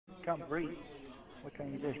can't breathe. What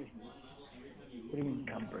can you do? What do you mean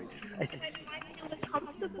can't breathe?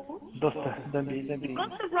 Dosta, don't be. You got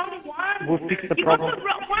the wrong one. We'll fix the problem.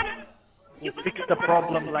 We'll fix the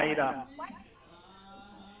problem later.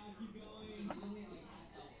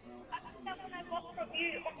 You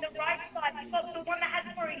on the right side, you got the one that has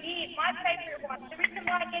for a year, my favourite one. The reason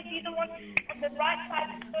why I gave you the one on the right side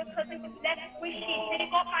is because it was less squishy, so you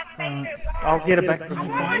got my favourite one. I'll get it back from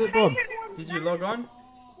you. Find it, Bob. Did you log on?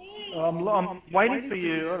 I'm waiting for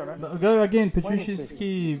you. I don't know. Go again,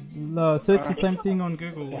 petrusevski. Search the same thing on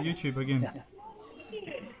Google or YouTube again.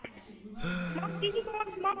 Mom gave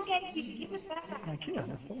you, give it back. Thank you,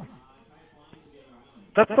 that's the one.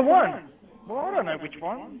 That's the one. Well, I don't know which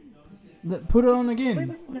one. Put it on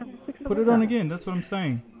again. Put it on again. That's what I'm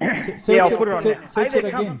saying. Yeah, I'll put it on there. Search it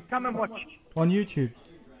again. Come and watch. On YouTube.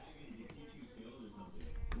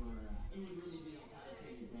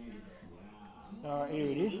 Here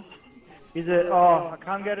it is. Is it? Oh, I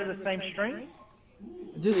can't go to the same stream.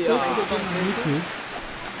 Just search it again on YouTube.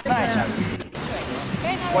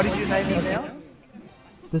 What did you name it now?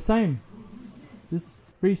 The same. Just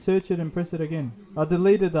research it and press it again. I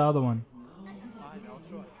deleted the other one.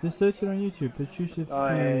 Just search it on YouTube. Petrusevski.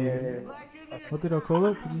 Yeah. What did I call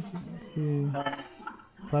it? Petrusevski.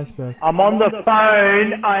 Flashback. I'm on the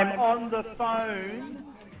phone. I'm on the phone.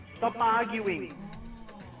 Stop arguing.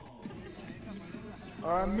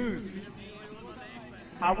 Alright, move.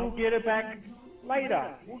 I will get it back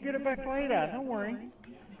later. We'll get it back later. Don't worry.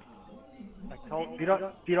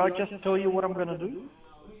 Did I just tell you what I'm gonna do?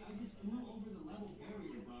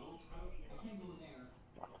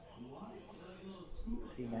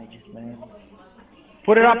 Teenagers, man.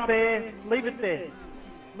 Put it up there. Leave it there.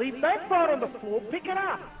 Leave that part on the floor. Pick it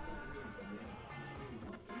up.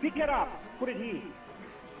 Pick it up. Put it here.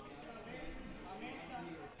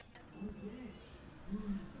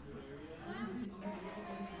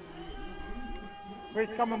 Where's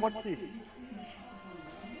come and watch this?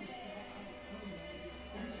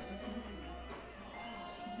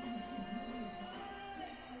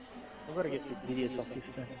 I've got to get the videos off this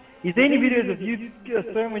thing. Is there any videos of you,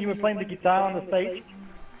 Stern, when you were playing the guitar on the stage?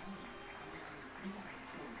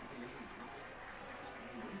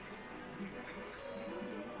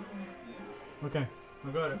 Okay,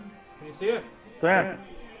 I got it. Can you see it? Stern.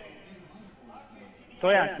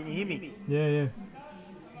 Stoyan, can you hear me? Yeah.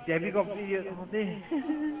 Have you got videos of there?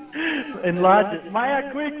 Enlarge it.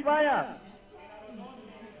 Maya, quick, Maya!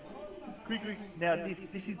 Quick. Now, this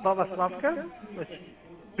is Baba Slavka.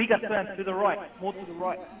 Bigger Stern, to the right. More to the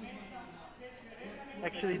right.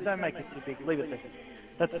 Actually, don't make it too big. Leave it there.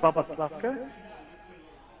 That's Baba Slavka.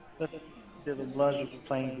 That's the large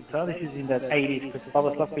playing guitar. This is in that 80s, because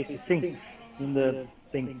Baba Slavka used to sing in the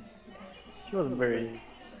thing. She wasn't very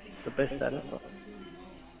the best at it, but...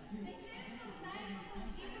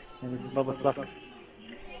 And this is Baba Slavka.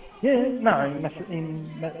 Yeah, no,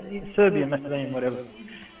 in Serbia, Macedonia, whatever.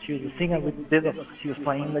 She was a singer with Dedov. She was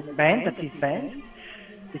playing the band, that's his band.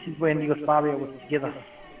 This is when Yugoslavia was together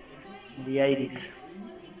in the 80s.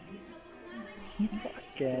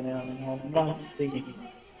 Okay, now I'm not singing.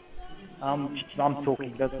 I'm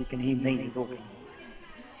talking, that's you can hear me talking.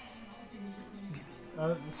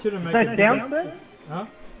 Should have made no sound, sir? Huh?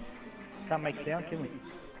 Can't make sound, can we?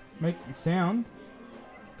 Make sound?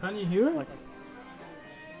 Can't you hear it?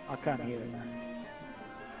 I can't hear it now.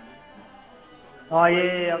 Oh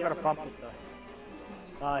yeah, I've got to pump it though.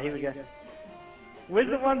 Ah, here we go. Where's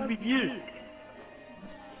the ones with you?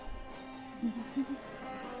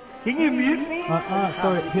 Can you mute me?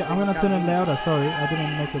 Sorry, here, I'm gonna turn it louder. Sorry, I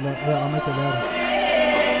didn't make it louder. Yeah, I'll make it louder.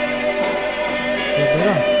 Yeah,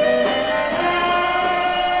 better.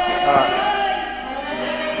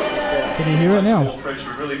 Can you hear it now?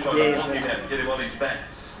 Yeah. Get him on his back.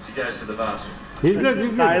 He goes to the bathroom. He's good.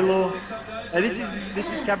 This is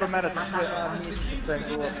Cabramatta.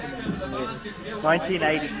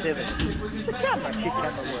 1987. Look how much shit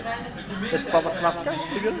camera work. That's Baba Slavka.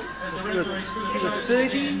 He was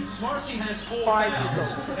 35 years old.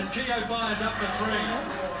 As Keo fires up for three.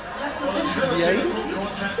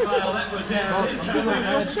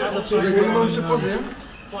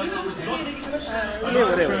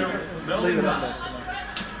 Leave it up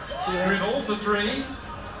there. All for three.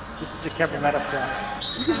 This is the Cabramatta plan.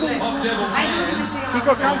 Off Devil's hands.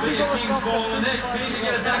 Will be a King's ball and net. Keen to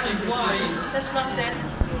get it back in play. That's not dead.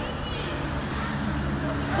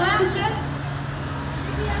 Slam, Chef.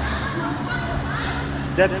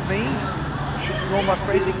 That's me. This is all my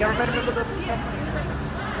crazy Cabramatta.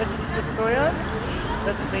 That's the Toya.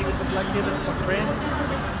 That's me with the black hair. That's my friend.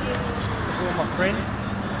 That's all my friends.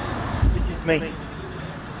 This is me.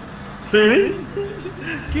 See?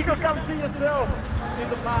 Kiko, come see yourself in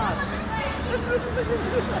the past.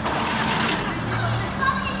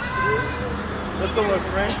 That's all my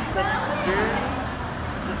friends. That's Jerry,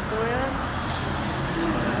 Stoyan,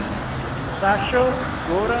 Sasha,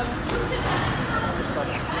 Goran.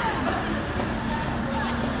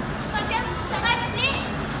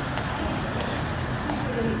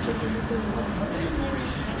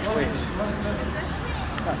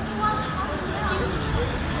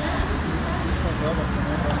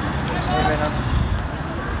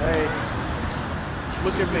 Hey,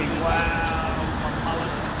 look at me, wow.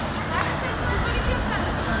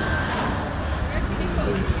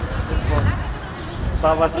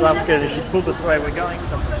 Baba Slavka, she pulled us away, we're going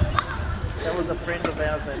somewhere. That was a friend of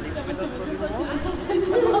ours that lived with us for a little while.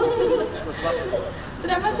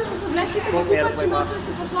 Treba się rozmawiać i tego kupa ci mocno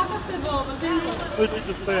z poszlaka w tego bazynku. Which is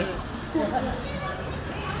the first.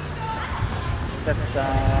 That's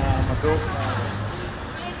my girlfriend.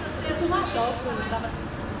 To ma to,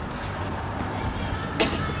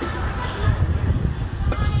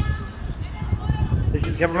 This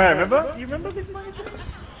is Cameron, remember? You remember this money?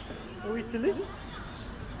 Where we used to live?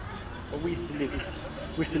 Or we used to live?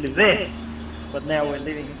 We used to live there. But now we're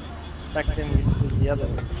living, back then we used to live the other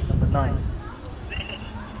way, number 9.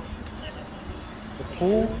 The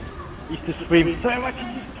pool, we used to swim so much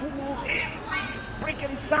in this pool every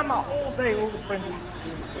freaking summer, all day, all the friends used to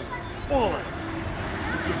swim in the pool. All of us.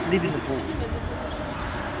 We just live in the pool.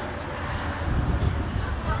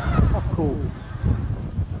 How cool.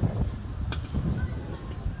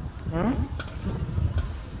 Huh?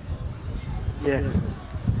 Yeah.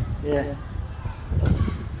 Yeah.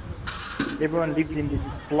 Everyone lived in this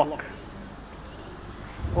block.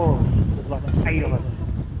 Oh, there's like 8 of us.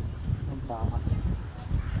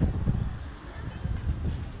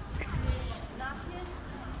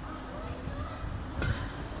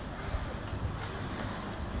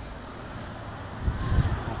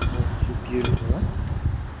 She's beautiful, huh?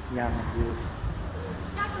 Young and beautiful.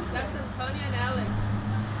 That's Antonia and Alan.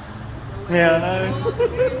 Yeah, I know.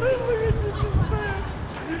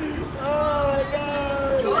 Oh my god!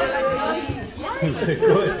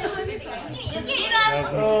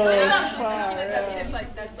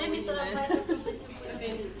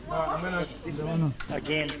 I'm gonna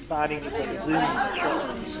again starting with the zoom shot.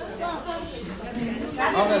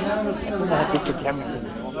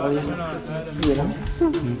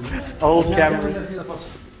 Old cameras.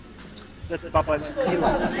 That's Papa's kilo.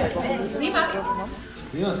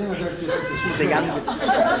 The youngest.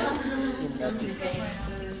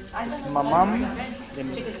 My mum, then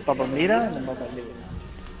Papa Mira, and then Papa Leo.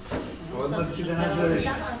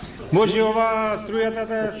 Може ова струјата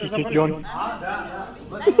да се запали? John.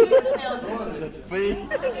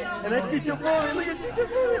 And that's your boy, look at your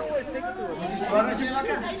boy, always next to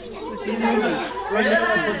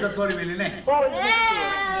him. Затворим или не? Always next to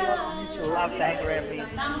him. You love to hang around me.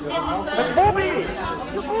 But Bobby!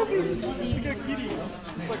 You're Bobby! Look how cute he is.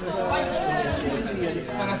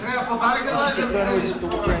 Just to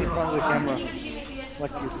walk around in front of the camera.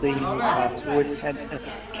 Like you've seen in the past, always had a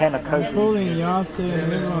can of Coke. Calling Yasser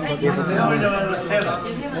and everyone, but this is not. Did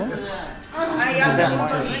I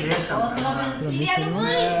miss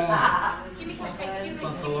anyone?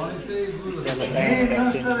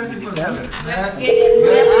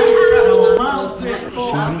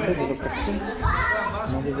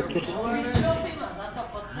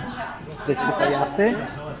 Desde Payase,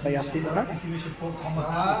 ¿no?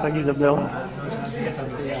 Está Isabel.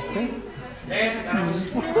 Payase.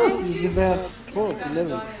 He's about 12,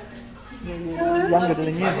 11. Younger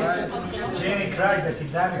than you. Jenny cried that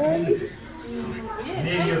he's having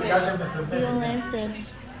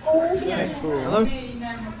Hello?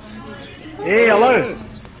 Hey, hello.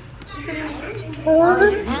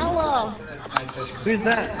 Hello. Who's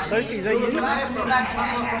that? Sophie, is that you?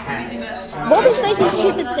 What is making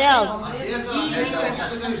stupid sounds?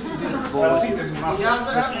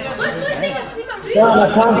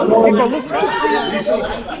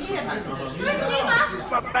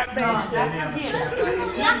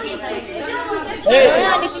 Hey,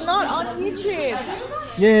 it's not on YouTube.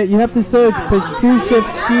 Yeah, you have to search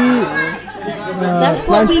petrusevski. That's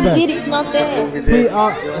what we did, it's not there.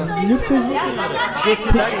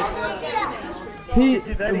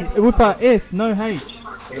 With a S, no H.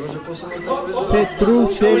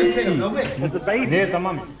 Petrusevski. Не,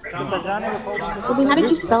 тамам. Bobby, how did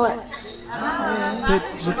you spell it?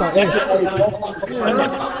 With a S.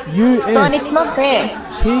 U-S. Don, it's not there.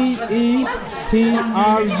 Petrus.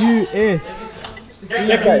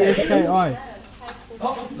 E-V-E-S-K-I.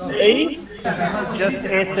 Just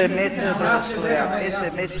SMS her,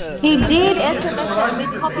 SMS her. He did SMS her. We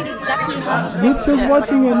copied exactly how he We're just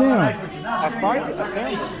watching it now. I found it.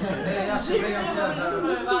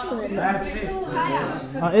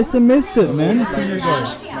 I SMS'd it, man. To you guys.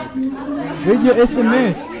 Read your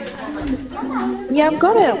SMS. Yeah, I've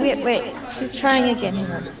got it. Wait. He's trying again.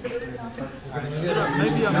 Hang on.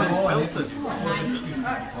 Maybe I misspelled it.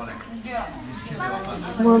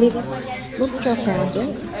 Well, look, I found it.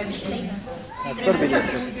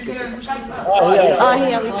 Oh,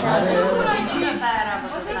 here we found it.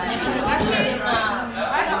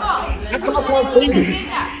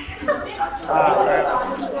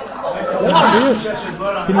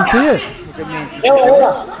 Can you see it?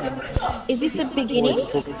 Is this the beginning of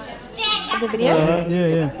the video?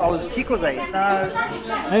 Yeah. Oh, it's Chico's age. No.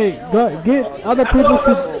 Hey, get other people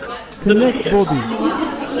to connect, Bobby.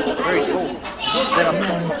 Very cool.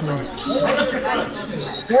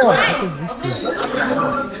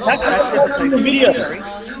 That's just a video.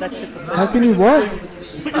 How can you what?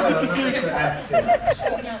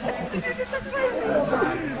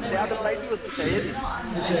 The other lady was dead.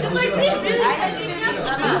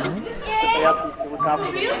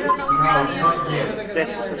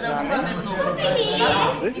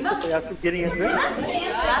 Getting it back.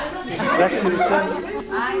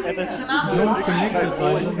 John's connected by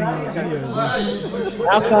using our video.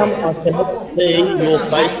 How come I cannot see your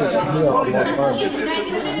faces here on my phone?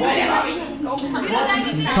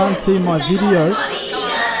 You can't see my video.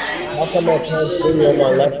 How come I can't see on my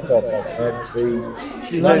laptop? I can't see.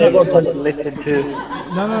 No,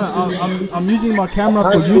 I'm using my camera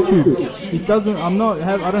for YouTube. It doesn't. I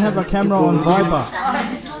don't have a camera on Viber.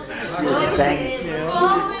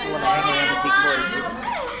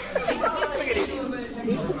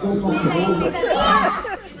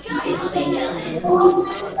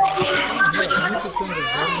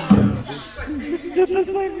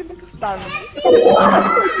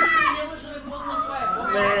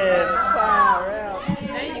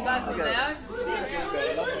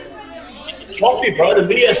 Choppy, bro. The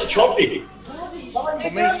video's choppy. For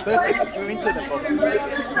me, it's perfect. Your internet problem.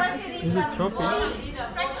 Is it choppy?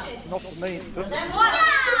 Not for me, it's perfect.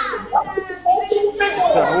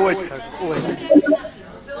 Always.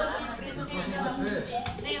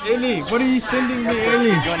 Ellie, what are you sending me,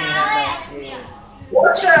 Ellie?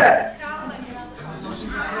 Watch it!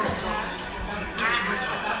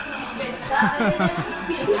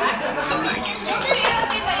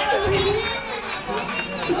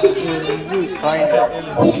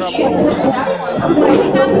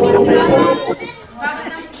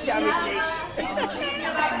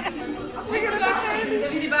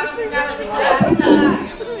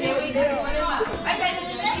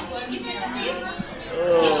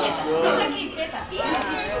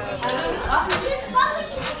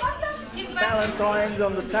 Valentine's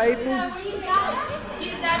on the table.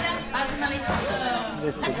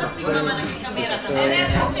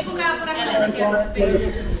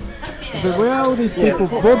 But where are all these people?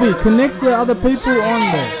 Bobby, connect the other people on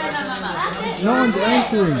there. No one's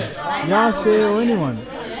answering. Yasser or anyone.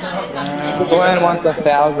 Joanne wants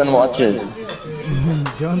 1,000 watches.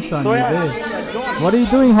 Johnson, you're there. What are you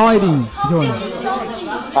doing hiding, John?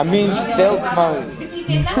 I'm in stealth mode.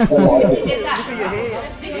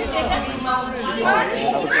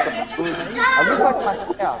 I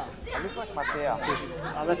look like my hair.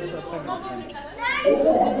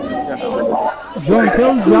 John,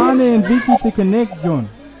 tell Johnny and Vicky to connect, John.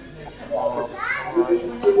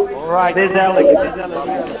 Alright, there's Alex.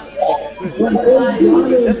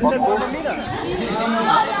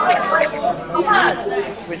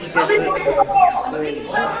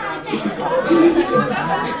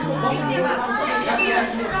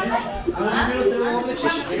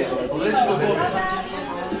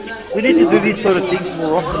 We need to do these sort of things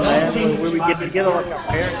more often, man, where we get together like our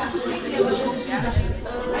parents.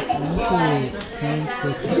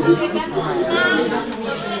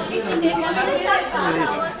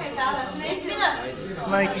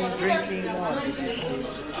 Smoking, drinking,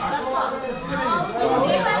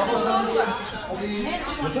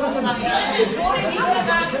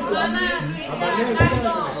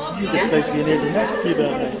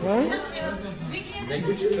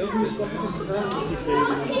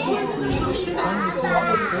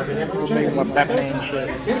 making my Batman shirt.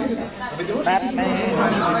 Batman.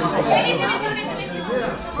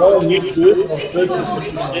 Go on YouTube and search for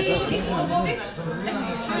petrusevski.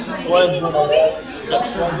 One's on the right,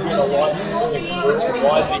 that's one on the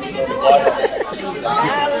right,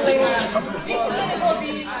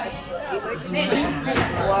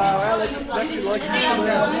 Wow, Alex, that's you like it.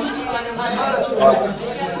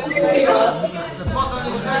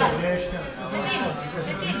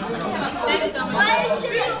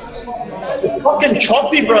 It's fucking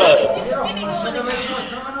choppy, bro.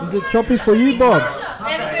 Is it choppy for you, Bob?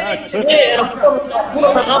 Yeah, and I put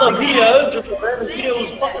on another video, just the random video was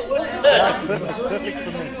fucking working there. Perfect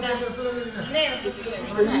for me.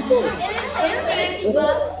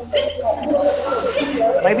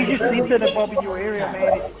 Maybe just leave it above in your area,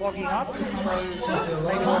 man. It's clogging up. So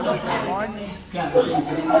maybe on the line, bandwidth.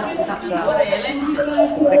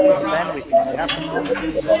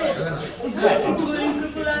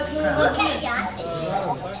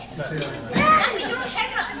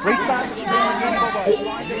 Restart the stream again, Bobo.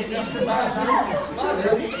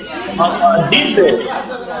 I did it.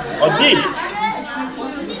 I did.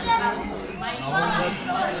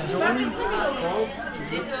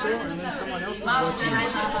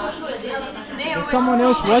 There's someone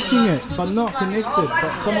else watching it, but not connected.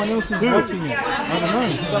 But someone else is watching it. I don't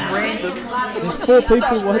know. Some random. There's 4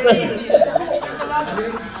 people watching it.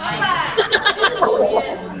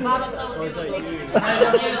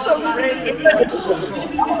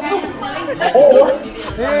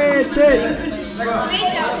 Hey, Ted!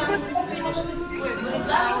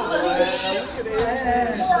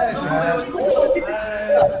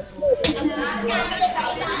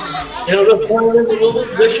 You know the phone is a little bit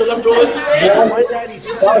visual afterwards.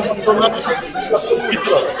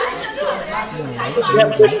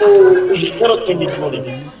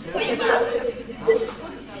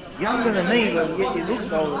 Younger than me, but yet you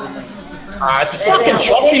look older than me. Ah, it's fucking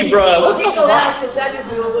choppy, bro. What the fuck?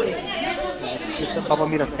 It's a couple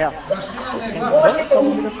meters out.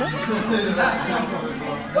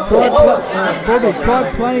 Bobby, try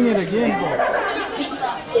playing it again.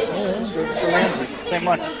 Same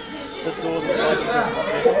one.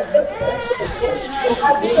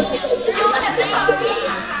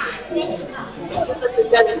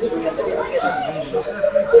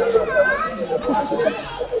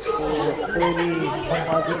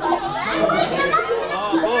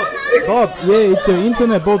 Bob, yeah, it's your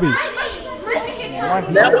internet, Bobby.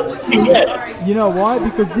 You know why?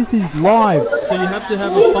 Because this is live, so you have to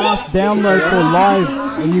have a fast download for live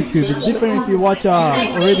on YouTube. It's different if you watch a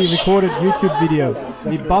already recorded YouTube video.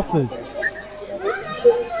 It buffers.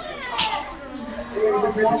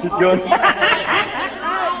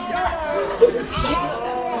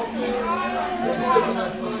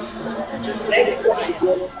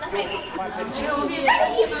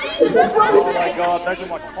 Oh my god, those are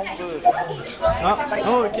my Converse.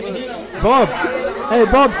 Bob! Hey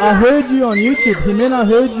Bob, I heard you on YouTube. He meant I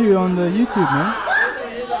heard you on the YouTube, man.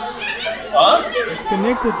 Huh? It's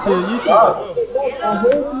connected to YouTube.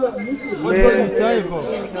 What did you say, Bob?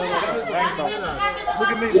 Look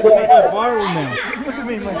at me, It's gonna go viral now. look at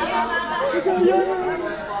me, man.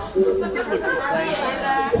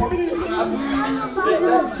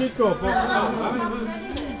 That's kickoff, Bob.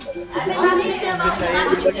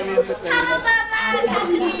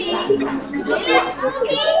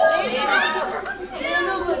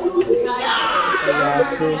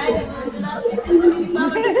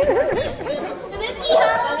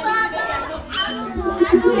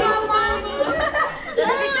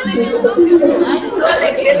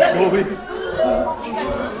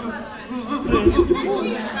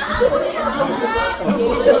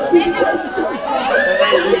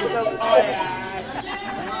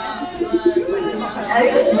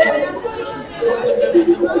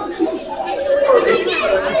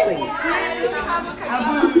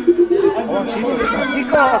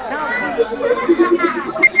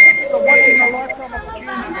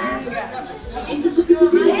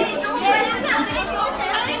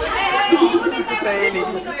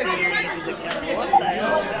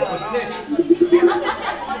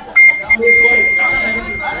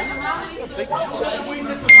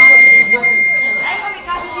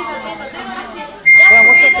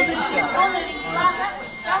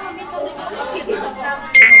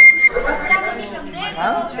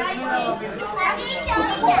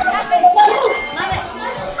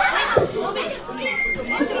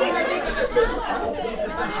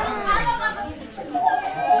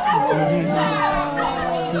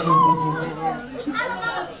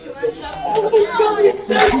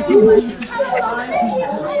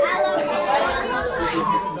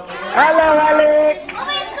 Hello, Alex.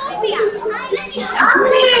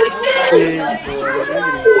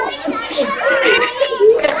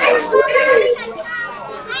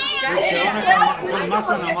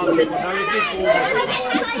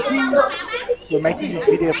 We're making this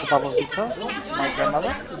video for Baba Vita, my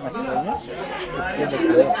grandmother, my Sonia.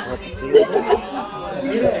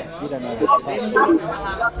 You don't know that.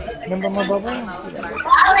 Remember my Baba?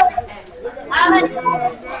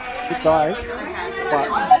 She died, but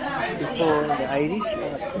before in the 80s,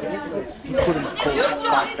 he couldn't call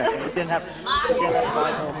flashback. He didn't have Viber or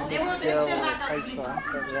FaceTime, so we had to put it.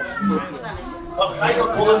 Ga je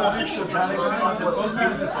ook gewoon niet in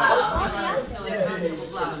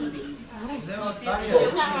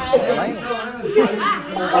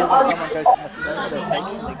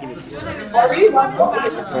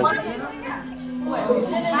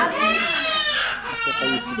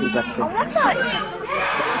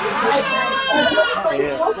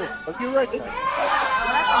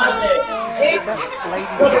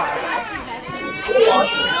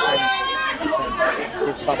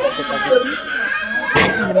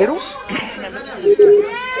the middle.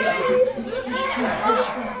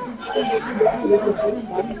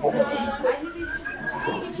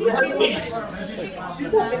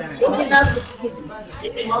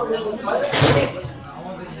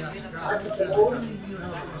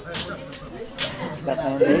 That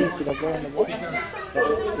man there should have gone in the water.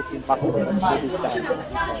 It's impossible to do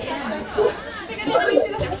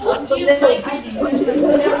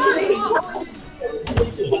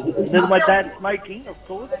There's my dad smoking, of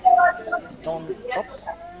course, non-stop,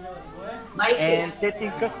 and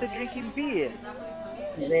sitting Costa drinking beer.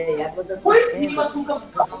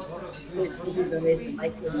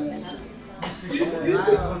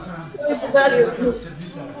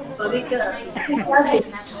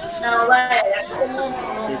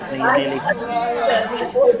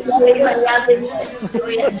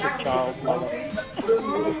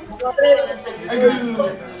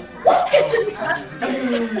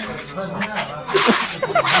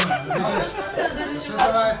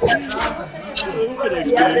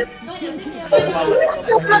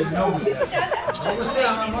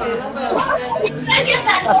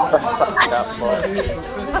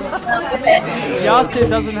 Yasir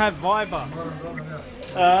doesn't have Viber.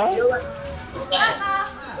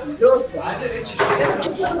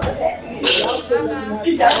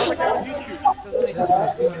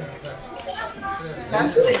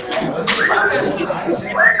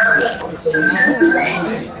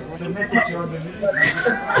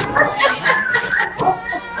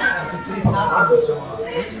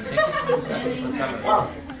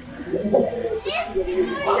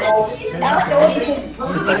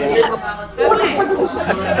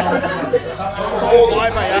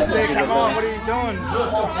 Viber, Yasir, come on, what are you doing?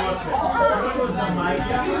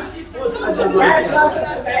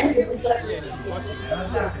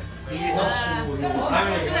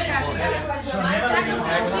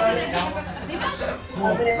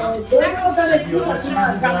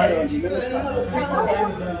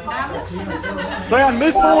 Stoyan,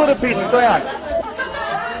 move forward a bit, Stoyan.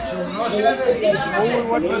 All we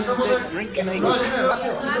want is to drink and eat.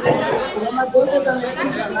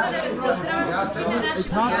 It's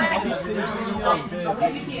hard to speak these videos.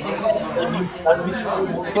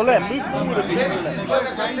 Stoyan, move forward a bit.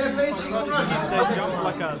 They jump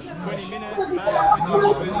like a 20 minutes back.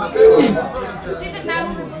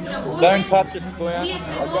 Don't touch it, Stoyan. I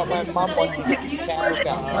got my mum watching the candle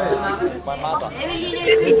gun. My mother.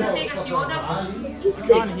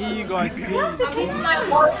 Can't hear you guys, please.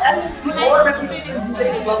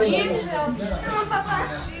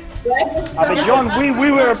 But John, we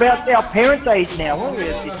were about our parents' age now, weren't we?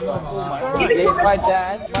 At this time?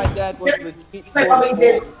 Yes, my dad was legit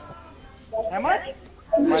 44. How much?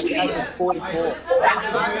 My dad was 44.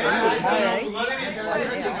 My age.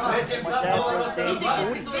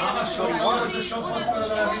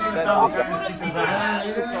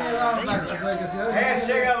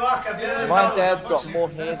 My dad was 40. My dad's got more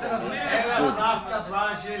hair than me.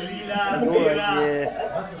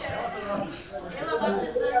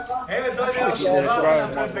 Еве дојде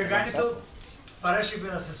бегањето, па решивме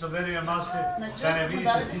да се собериме малце, да не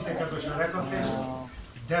видите сите како што рековте.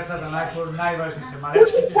 Децата најважни се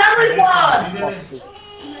малечките,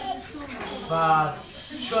 па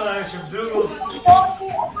што да речем друго,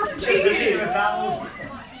 ќе се видиме таму.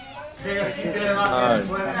 Сега сите вака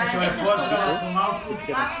поеде некој репортер по малку,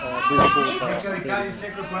 нека да кажи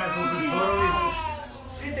секој по неколку зборови.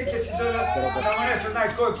 Сите ќе си дојдат, само не се знае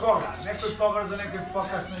кој кога, некој побрзо, некој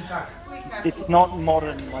покасно и така. It's not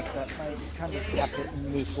modern like that, mate. You can't just tap it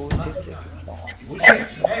and move forward.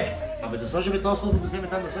 Абе да сложиме тоа стол, да го земе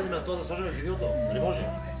там да седиме на тоа, да сложиме видеото, не може.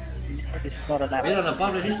 It's not an app. Мира на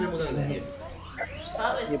Павле ништо не му даде.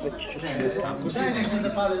 Yeah, but Ако дај нешто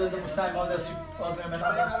за Павле да му ставиме овде да си одреме на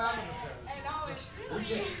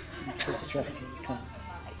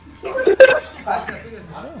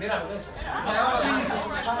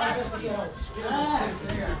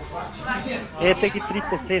peghi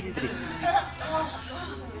triplo sestri.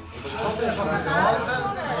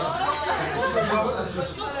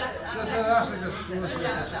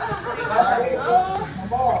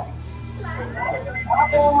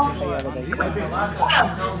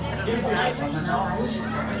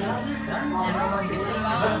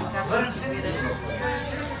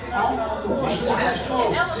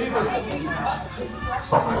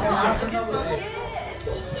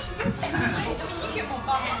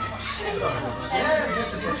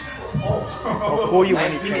 I'll call you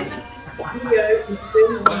when he changes.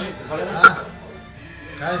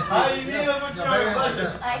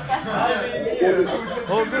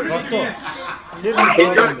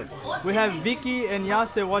 We have Vicky and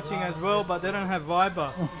Yase watching as well, but they don't have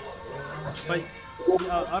Viber. But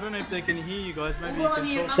I don't know if they can hear you guys. Maybe you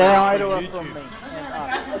can talk Say hi to to her YouTube. from me.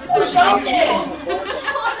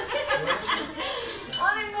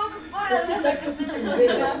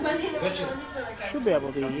 Should be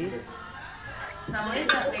able to hear you.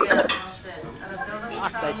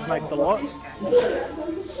 They smoked a lot.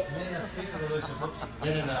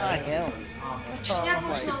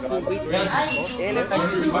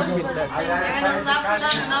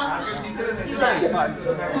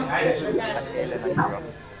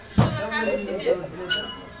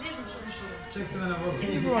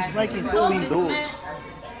 Everyone's making cool indoors.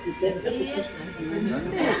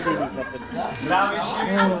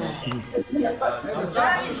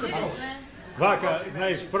 Вака,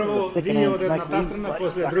 знаеш, прво вие од едната страна,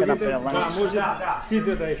 после другите, па може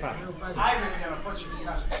сите да ја фатат. Ајде видиме, почни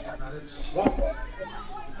да кажеш.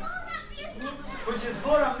 Кој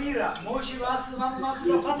збора мира, може вас вам малку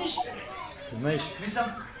да фатиш? Знаеш. Мислам,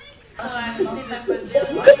 Това е касета која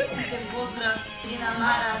гледам сите поздрав, Трина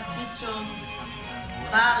Мара, Чичо,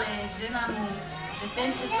 Вале, жена му,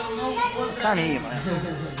 детенцето, многу поздрав. Can't hear you, man.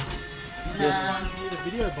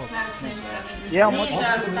 Yeah, I'm watching.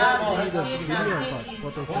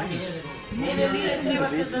 What they're saying. It's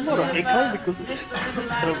not an echo because of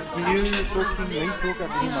you talking, me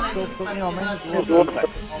talking, me myself talking, you know what I mean? It's all auto.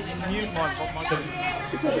 Mute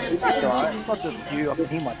It's alright, it's not just you, I can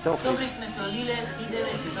hear myself. Добри сме со Лиле, сидеве,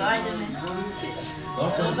 се доајдеме.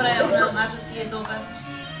 Добра е, мажот ти е добар.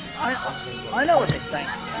 I know what they're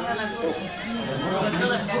saying.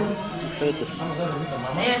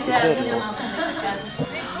 Еве сега видам малку да кажа.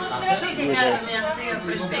 Што ќе кажем ја сега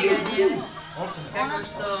пред бегање? Како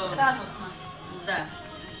што... Да.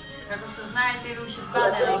 Како што знаете, уште 2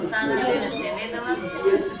 дена остана, денес е недела,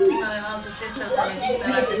 ќе се снимаме малце сестра да не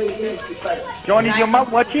викнавате сите. John, is your mum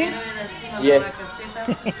watching? Yes.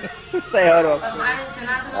 Say hi to her. Ајде се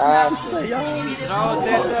надевам. Здраво,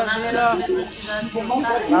 тета, намера сме, значи да си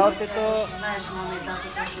оставим. Здраво, тето. Знаеш, маме, тато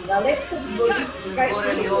сме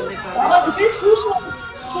зборели овде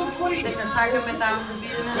дека сакаме таму да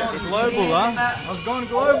бидеме да си Global, huh? I've gone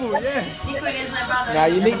global, yes. Никој не знае бада. Now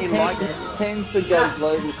you need 10 to go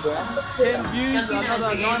global, bro. 10 views,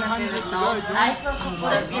 another 900 to go, John.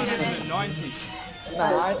 90. No,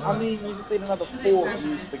 I mean you just need another 4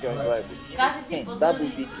 views to go global. 10, that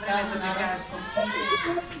would be.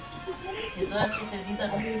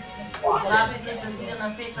 Лапите ќе отиде на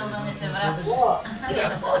печал да не се врати.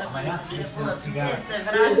 Се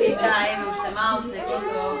врати, да, еве уште малце, колко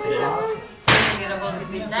се ги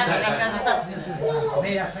работите. Знаеш, не кажа татко.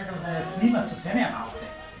 Не, јас сакам да ја снимат со себе малце.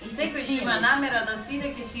 И секој ќе има намера да сиде,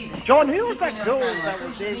 ќе сиде. John, who was that girl that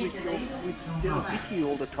was there with Vicky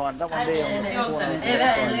all the time? That one there on the corner.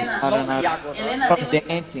 I don't know. From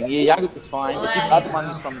dancing. Yeah, Jakob is fine, but this other one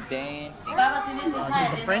is from dancing.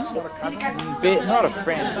 A friend or a cousin? Not a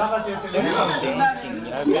friend, just from dancing,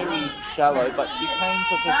 you know, very shallow, but she came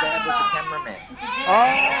to present as a cameraman.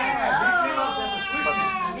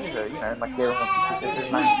 You know, like they're on this is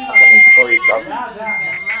nice for each other.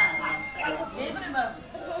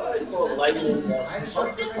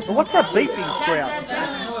 So what's that beeping crowd?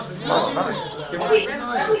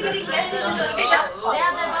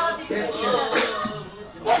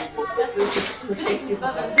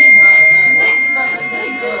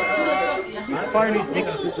 My phone is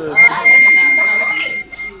next to the...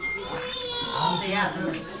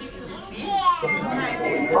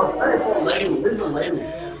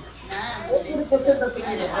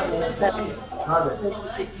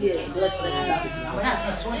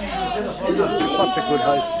 Such a good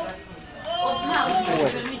host.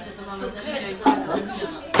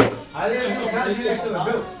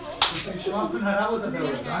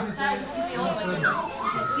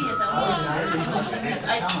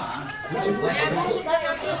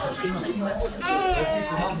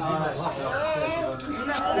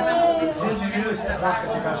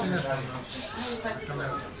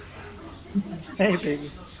 Hey, baby.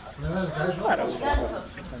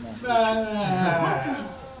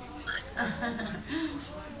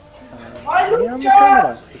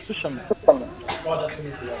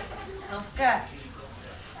 Совка.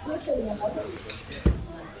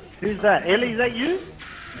 Who's that? Ellie, is that you?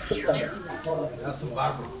 That's a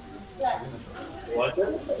barber. What?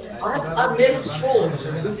 I'm never sure. I'm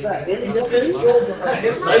never sure.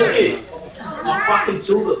 I'm fucking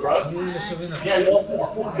Tulda, bro. Yeah,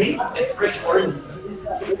 fresh orange.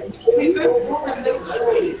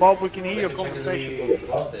 Bob, we can hear your conversation.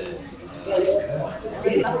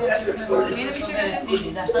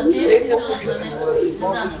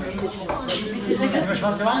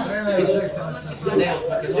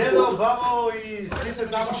 Djedo, babo I sister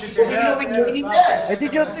tamo što će gledati.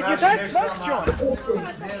 Did your dad smoke, John?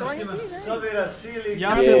 Sobira sili.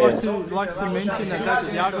 Yasser likes to mention that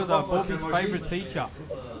that's Jagoda, Bobby's favourite teacher.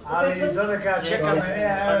 Ali dodaka čeka me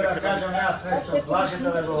nije, evo da kažem ja sve što plašite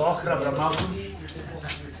da go ohrabra malo.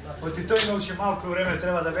 Oti to ima uče malko vreme,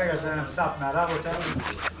 treba da begaš za jedan sat na rabote.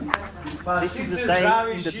 Pa svi te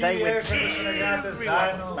zdravi, živi, evo kako se nagradate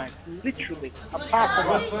zajedno.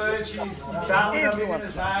 Gospod reći, tamo da vidimo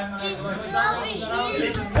zajedno.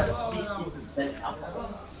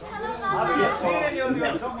 Ali je smirenje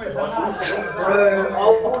od tomu je za nas.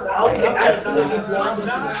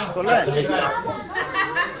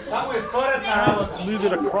 Tamo je sporedna rabota. Move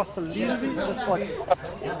it across a little bit, just like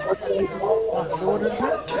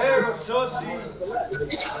Evo, coci,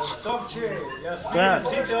 sopće, ja smira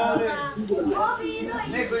site ovdje.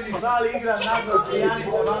 Neko mi fali igra naglo,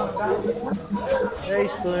 pijanica, vamo tamo. Hey,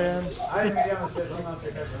 Slim. Ajde mi idemo se, ima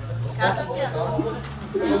se kako. Kažem ti ja.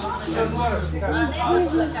 Što moraš, kako?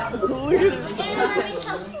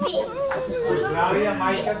 Zdravija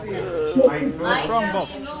majka ti. What's wrong, Bob?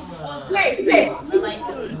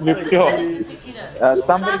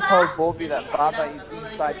 Somebody told Bobby that Baba is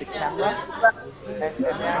inside the camera, and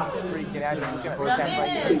now he's freaking out. He's looking for a camera.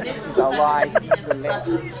 He's alive. He's the left.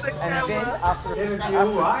 And then after he's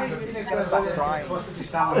gonna start crying.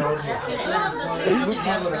 He's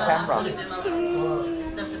looking for the camera.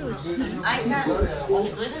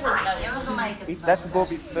 That's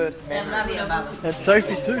Bobby's first memory. And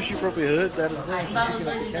Sophie too, she probably heard that as well.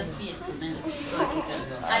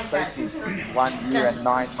 Sophie's 1 year and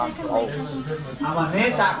 9 months old.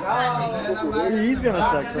 He's gonna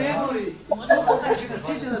start crying.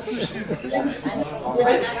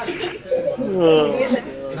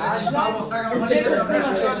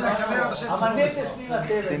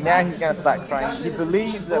 See, now he's gonna start crying. He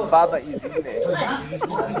believes that Baba is in there.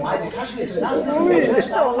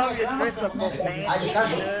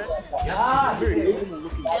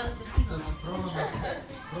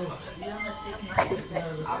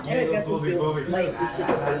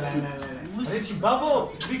 Reći,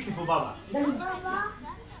 babo, vikni po baba.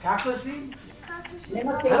 Kako si?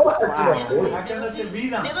 Kako da te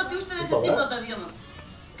vidam? Dedo ti ušte da se simne od aviona.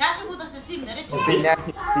 Kaži mu da se simne, reći. See, now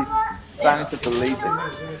he's starting to believe it.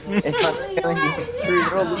 If I'm telling you it's true,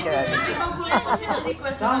 they're all looking at him.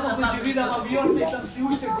 Stalno ko će vidam avion, mislim si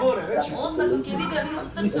ušte gore, reći. Odmah dok je vidio avion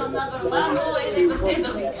trčao napor, mamo, ide kod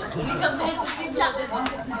dedovika. Nikam ne se simne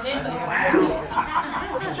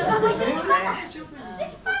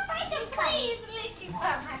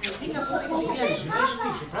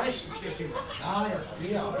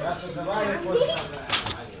od Ja sam zavajao počeo.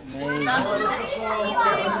 Ne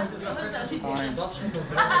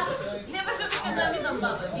baš da da vidim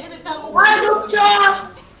baba. Glede tamo.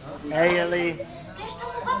 Hey, Ellie.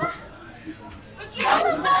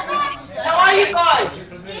 How are you guys?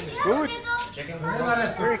 Good.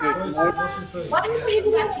 Very good. Why do you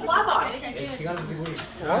even get to Baba?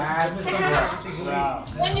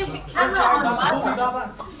 When you camera on Baba?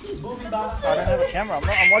 I don't have a camera.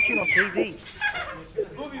 I'm watching on TV.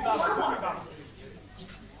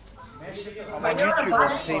 I'm on YouTube on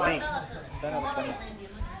TV. Don't have a camera.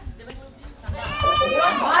 You're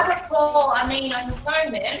on private call, I mean on your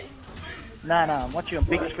phone, man. No, I'm watching on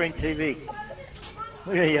big screen TV.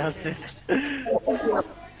 Look at you,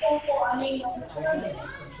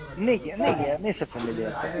 ne se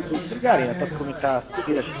familiar. Drugari na tog komika,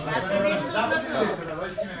 vidiš.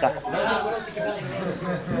 Da.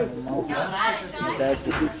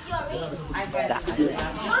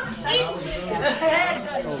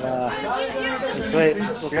 To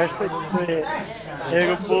je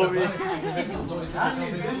ego Bobi.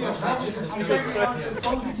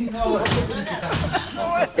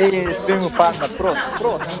 Sve mu padna,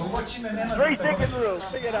 prost. 3 second rule,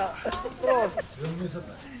 figure it out. Prost.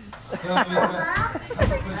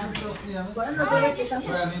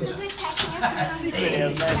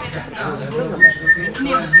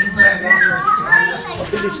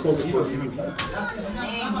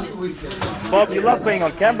 Bob, you love being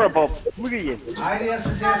on camera, Bob. Look at you. Ajde, ja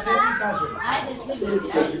sam se ja sebi kažem.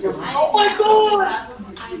 Oh my god!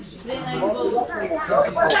 How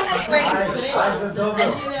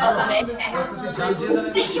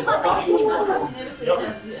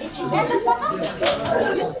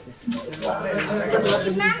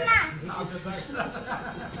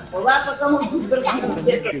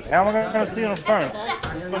am I going to see on the phone? On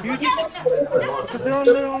YouTube? Because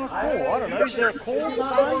they're on a call. I don't know. Is there a call?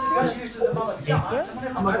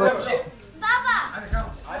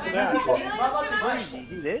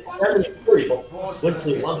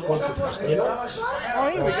 Oh,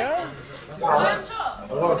 here we go.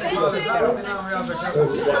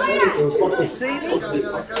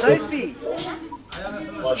 Sophie.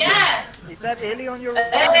 Yeah. Is that Ellie on your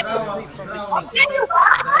right?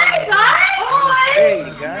 There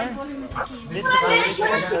you go.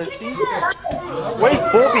 Where's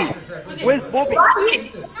Bobby? Where's Bobby?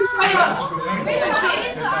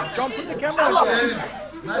 John, put the camera on.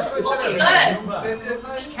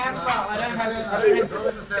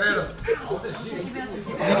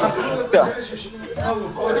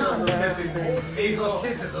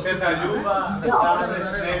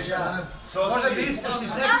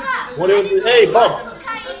 Hey, Bob.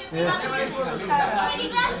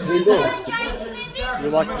 You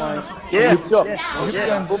like my... Yeah. Good job. Yeah.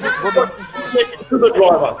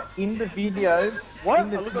 In the video,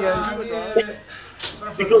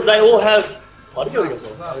 because they all have. Look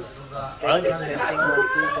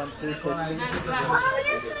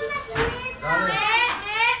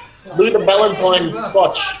at the Valentine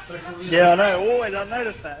scotch. Yeah, I know. Always, I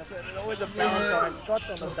noticed that. There's always a Valentine scotch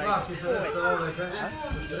on the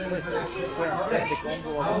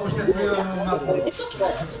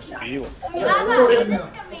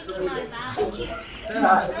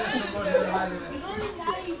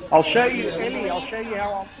I'll show you, Ellie. I'll show you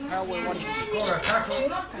how we're watching.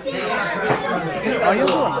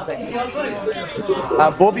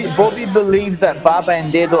 Bobby believes that Baba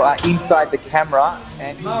and Dedo are inside the camera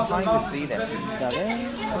and he's trying to see them.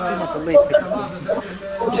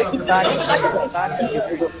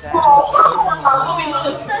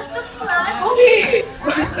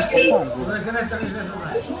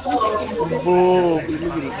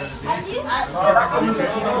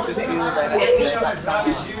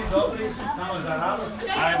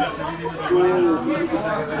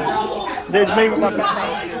 There's me with my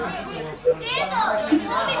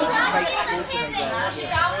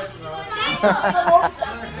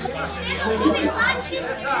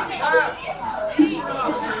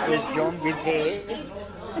There's John with hair.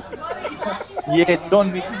 Yeah,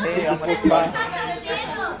 John with hair.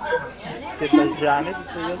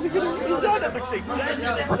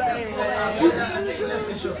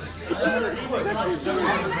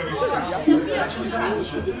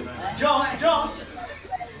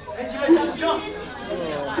 John.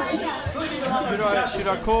 Should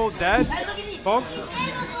I call Dad, Fox?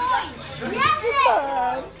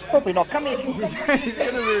 Probably not. Come here. He's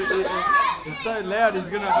gonna be. It's so loud. He's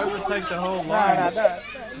gonna overtake the whole line. No.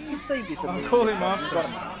 You see this? I'll call him after.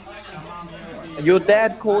 Your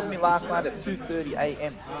dad called me last night at 2:30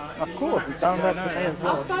 a.m. Of course, he's done that today as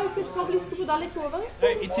well.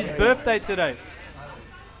 Hey, it's his birthday today.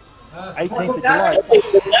 18th of July.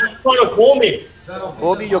 Dad's trying to call me.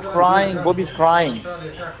 Bobby, you're crying. Bobby's crying.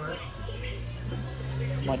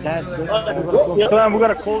 My dad. We've got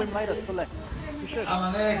to call him later. Select.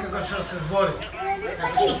 Ама не е како што се збори. Не е лесно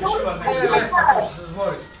како што се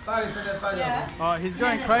збори. Парите не паѓаат. Oh, he's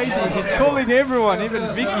going crazy. He's calling everyone,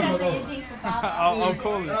 even Vicky. I'll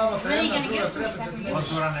call him.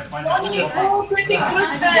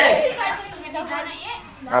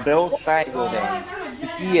 Абе, остај го, бе.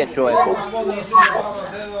 Ти е човекот.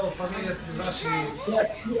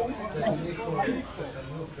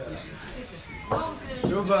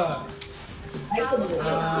 Лjuba,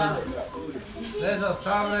 Leža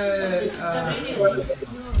stavlje,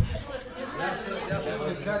 ja sam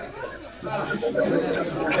vikar.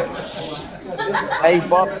 Hey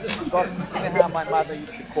Bob, you know how my mother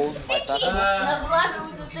used to call my dad?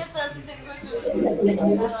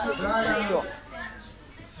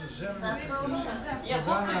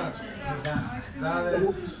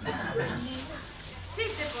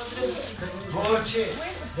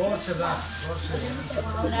 Borče, da.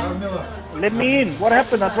 Let me in. What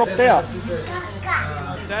happened? I dropped out.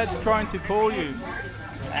 Dad's trying to call you.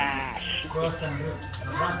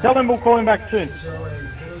 Tell him we'll call him back soon.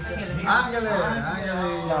 Angele.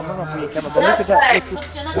 No, I'm not going to be a camera, but look at that.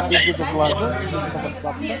 Look at the blood.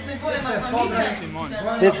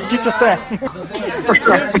 There's just a fan.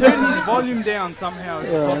 Turn his volume down somehow.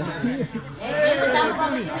 If possible.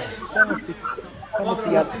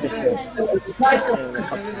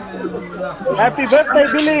 Happy birthday,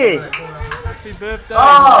 Billy! Happy birthday!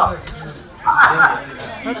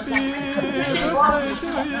 Happy birthday to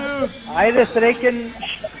you! Ajde, srećen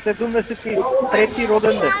 73.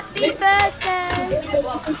 rođendan. Happy birthday!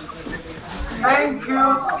 Thank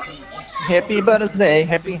you. Happy birthday,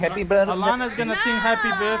 happy birthday. Alana's gonna sing happy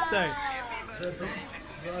birthday.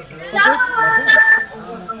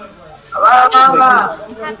 Mama.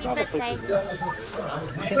 Happy birthday.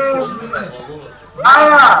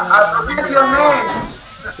 Aya, I forget your name.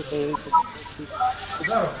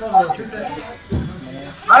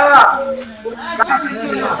 Aya.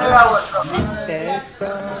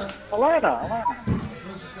 Alana.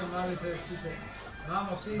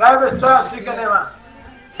 Daj me šta, slika nema.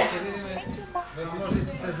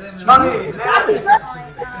 Mami,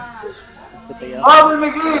 Ovi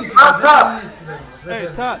mi glid, what's up? Ej,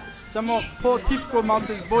 Tat, samo po Tivko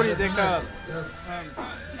malce zbori deka...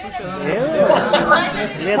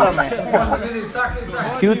 Gleda me.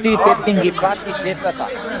 Cutie tettingi prati djecata.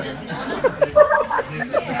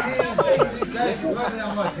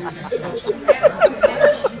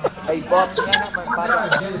 Ej, Bob, nemoj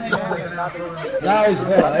Guys,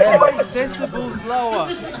 decibels lower.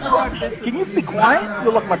 Can you be quiet?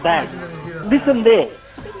 You look my dad. Listen there.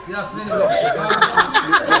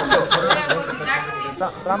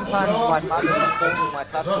 Sometimes my mother would call me my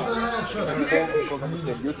tattoo. She would call me because I'm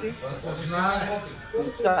Mr. Beauty.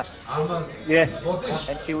 Yeah.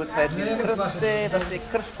 And she would say, Krste, da se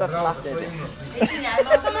krštaš na tebe.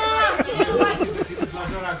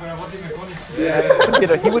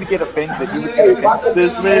 He would get offended.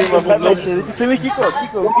 This man, Kiko,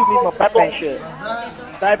 look at me, my Batman shirt.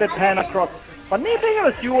 David Pan across. Pa ne tega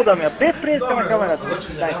da si udam, ja, bez preskama kamera,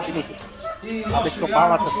 daj, finiši. Adesso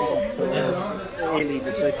malata Eli,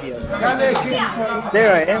 the turkey.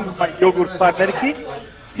 There I am, my yogurt partnerki.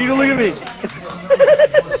 Kiko, look at me.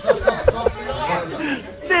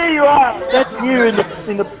 There you are. That's you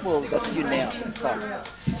in the pool. That's you now. Stop.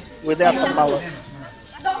 Without the mullet.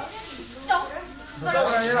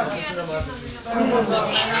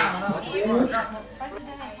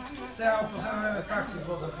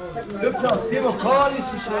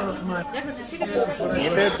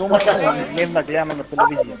 Ebe дома дневна гледаме на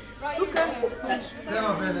телевизија.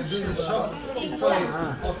 Сема бе не бизнес шоп и тој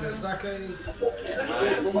отиде така и...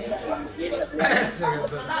 Сега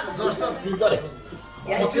бе, зашто?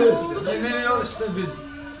 Отидете, не одиш те бизнес.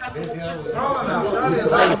 Пробаме, Австралија,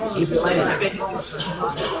 да може да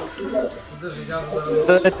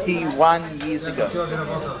 31 years ago.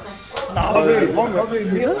 No,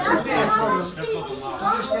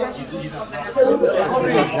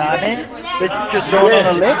 Zane, which is just drawn on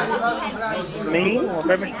the left. Me, or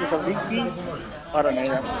maybe it's a Vicky. I don't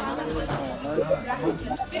know.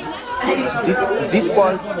 This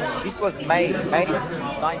was May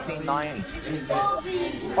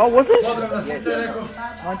 1990. Oh, was it?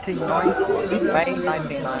 1990. May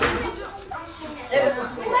 1990.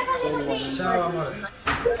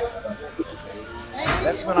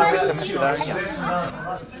 That's when I went to Macedonia.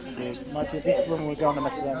 This is when we're going to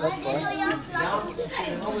Macedonia, that's right.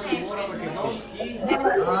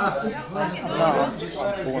 No, I'm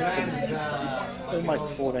 14.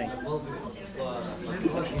 Almost 14.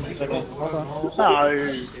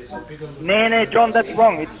 No, John, that's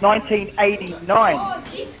wrong. It's 1989.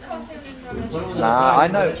 Nah, I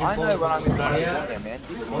know when I'm in Macedonia, man.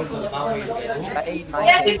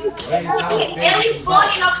 Ellie's born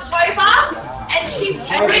in October, and she's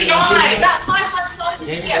 39. That's my son's on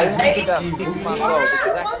video. She's about 6 months old,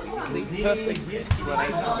 exactly. Perfect when I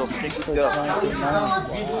saw 6 girls. I'm 14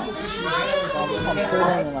 and a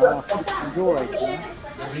half. I'm your age, man.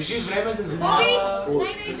 Ближи време да занимава...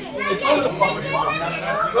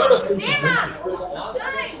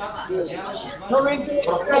 Но ме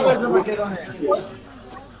интересува за Македония.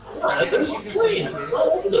 Решиха сините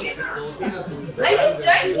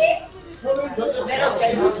да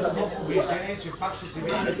отидат убеждение, че пак ще се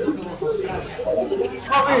видим тук в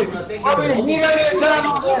Австралия. Боби, книга ли е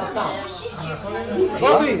там?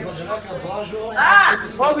 Боби!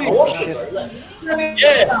 Боби!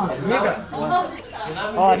 Книга! Oh, no.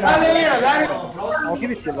 Дали мира, дали! I'll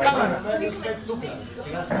give it to you later.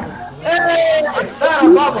 Стара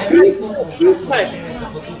баба!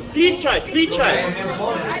 Pričaj!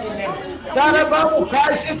 Стара баба,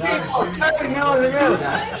 кай си ти? Чакай, няма да гледа.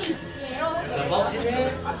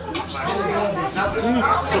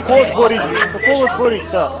 Какво отвориш,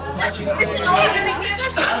 да?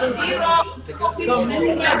 Съм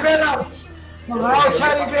не гледам! Малко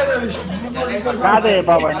чай не гледам, виж. Каде е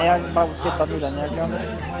баба? Не, баба се памира, не гледам.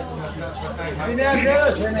 Ти не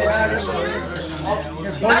гледаш, не гледаш.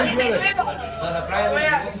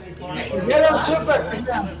 Гледам супер!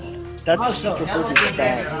 That's just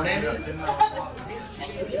bad.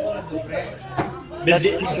 That's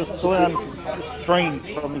just Stoyan stream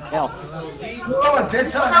from his house.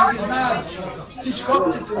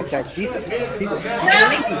 Okay,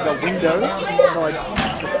 this is the window inside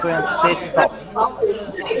Stoyan's desktop.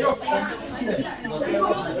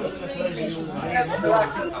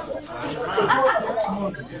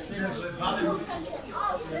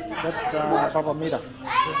 That's Papa Mira.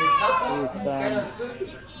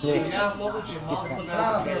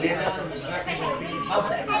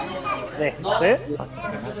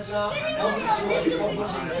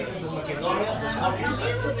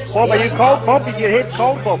 Bob, are you cold, Bob? Is your head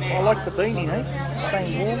cold, Bob? I like the beanie, eh?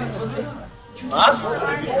 Staying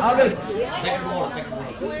warm.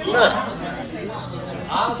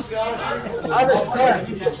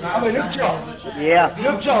 Yeah.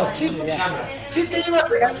 Сите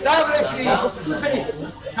имате таблети,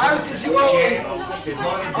 навите си лови.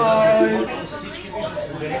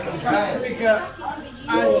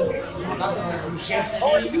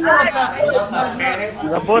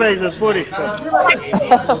 Заборай, затвориш.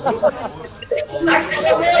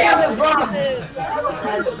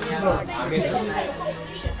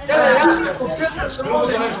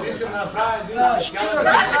 Другото нещо, искам да направя един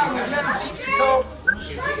специален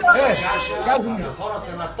на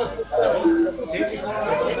хората на път. Тези хора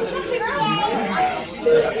на път са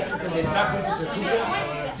техните деца, които са тук.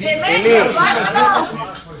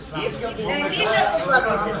 Искам да ги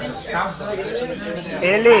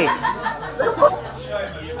Ели!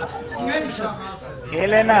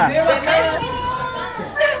 Елена!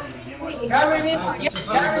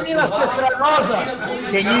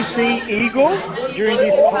 Can you see eagles during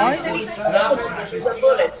this time?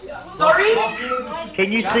 Sorry? Can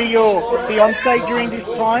you see your fiance during this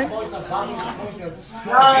time?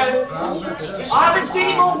 No. I haven't seen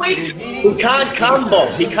him all week. He can't come, Bob.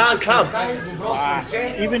 He can't come.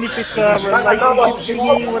 Even if it's a relationship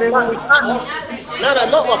thingy, whatever. No,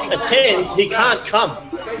 not like attend. He can't come.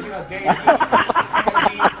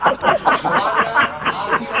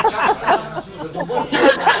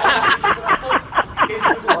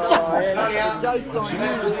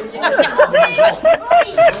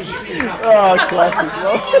 Oh, classic,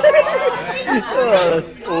 bro. Oh,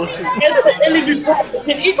 that's awesome. Ellie before,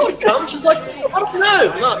 can Igor come? She's like, I don't know.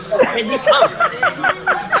 No, can you come?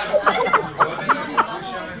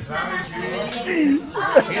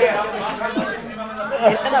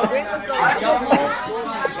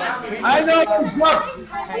 I know,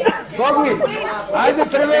 Bobby, ajde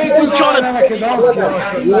prevedite to na makedonski.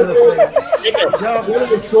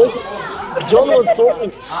 John was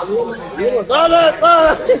talking.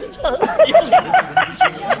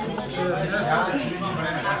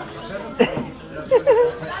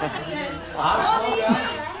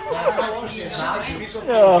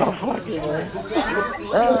 Oh, fucking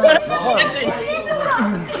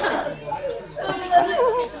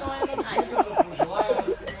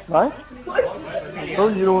Right? I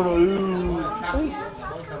told you don't want to.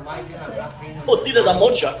 Отиде да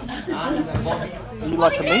моча. You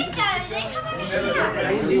like the meat?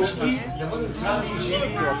 Всички да бъдат здрави и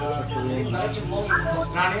живи. Най-вече ползват в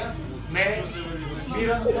Австралия. Мене,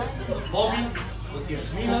 Мира, Боби, от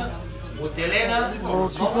Ясмина, от Елена,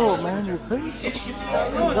 от София. Всичките с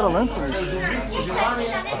добри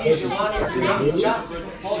пожелания и желания за един час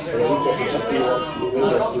в полза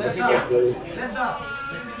на родна земя.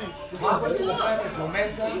 Това, което правим в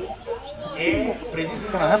момента е преди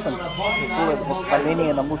задаването на Боби на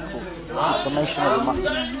възпаление на мускул. Inflammation of the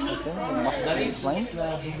muscle. Нали с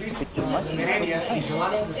добри намерения и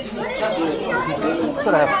желания да стигнат част от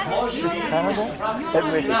може ли да направи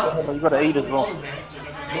So you got to eat as well.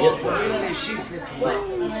 но Боби реши след това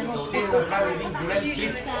да отиде да направи един голем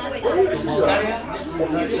трип в България,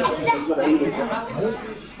 да се прави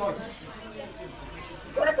с моите.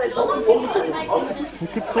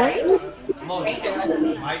 Може.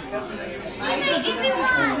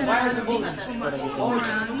 Това е за българите.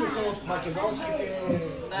 Повечето тук са от македонските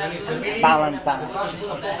фамилии, затова ще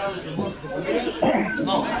бъда по-кратък с българската фамилия,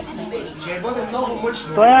 но ще бъде много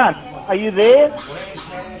мъчно. Stoyan, are you there?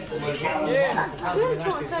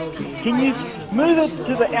 Can you move it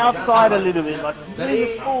to the outside a little bit, like move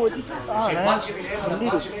it forward, just, a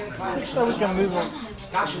little, just so we can move on.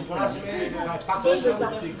 Как ще понасяме, това е пак доста.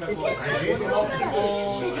 Кажете малко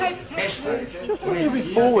по-тежко.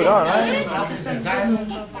 Forward, alright. Понасяме се заедно,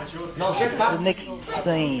 но все пак The next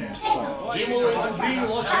scene. имало е добри и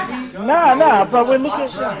лоши дни. No, but we're looking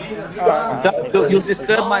at... You'll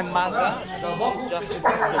disturb my mother. Дълбоко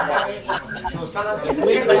впечатление ще останат, че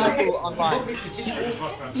people online.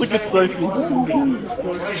 Look at Sophie.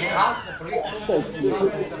 Понеже аз направих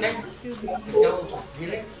тек, специално с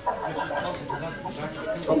Вили, после това се държах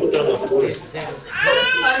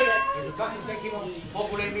и затова към тях имам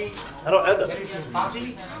по-големи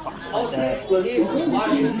симпатии. После ние с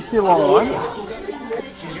Блажи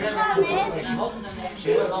ще живеем един живот,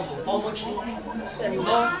 ще бъде малко по-мъчно,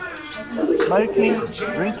 но Smoking,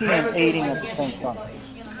 drinking and eating at the same time.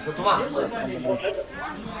 за това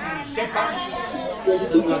все пак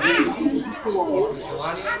с надежда и с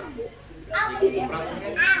желание да ги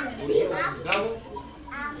изпратиме уживно и здраво.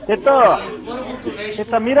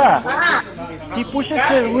 Teta, mira, he pushes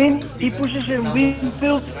a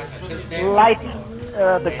Winfield light,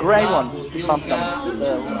 the grey one,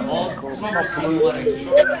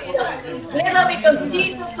 Гледам и към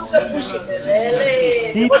сито, тук пушите,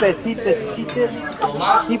 Сите.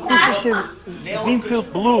 He pushes a Winfield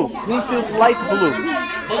blue, Winfield light blue.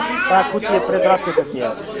 Та кутия пред рацията ти е.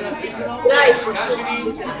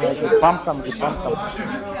 Ги памкам.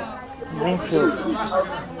 Winfield.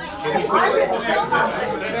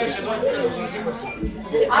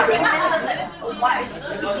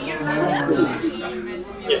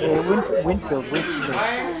 Winfield.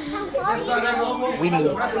 Winning.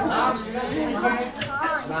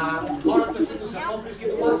 На хората, които са по-близки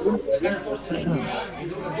до вас, да кажат още и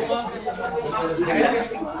друга дума, да се разберете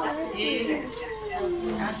и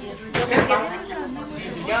все пак си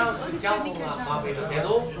извинявам специално на мама и на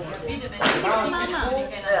дедо, правя всичко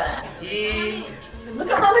и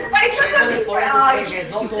ще бъде по-лесно, понеже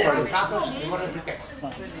едното от децата ще се върне при теб.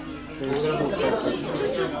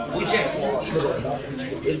 Войче!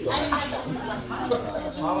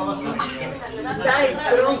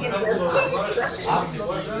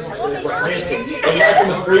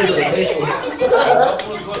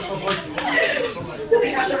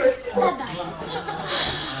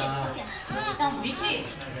 Вики!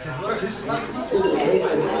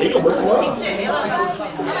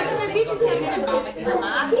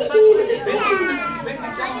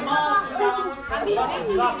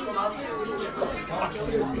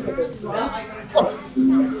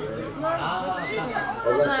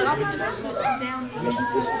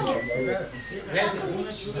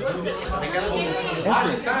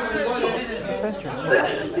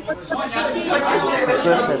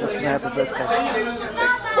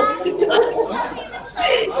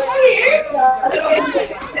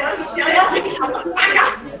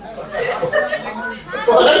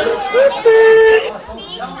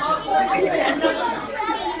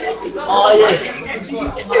 Oh, yeah.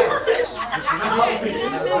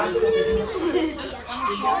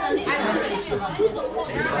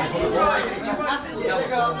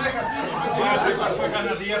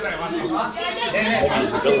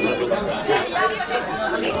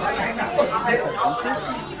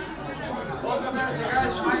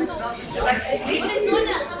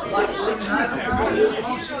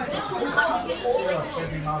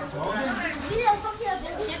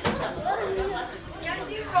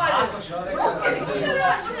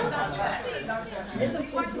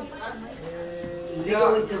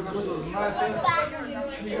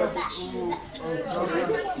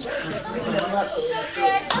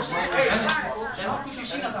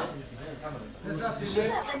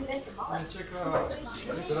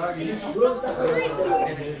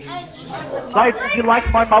 Dave, did you like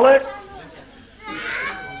my mullet?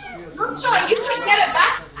 I'm sure you should get it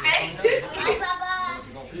back, man. It suits you.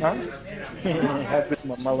 No? How good's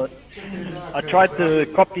my mullet? I tried to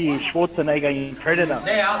copy Schwarzenegger in Predator.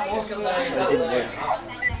 Не, аз искам да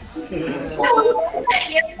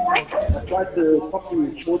I tried to copy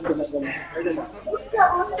Schwarzenegger in Predator. I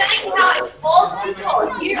was saying how it's all Kiko.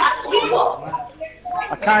 You are Kiko.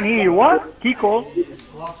 I can't hear you. What? Kiko?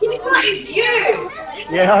 Kiko, it's you.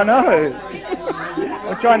 Yeah, I know.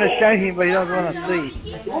 I'm trying to show him, but he doesn't want to see.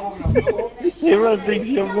 Everyone thinks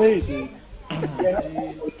you're me, dude.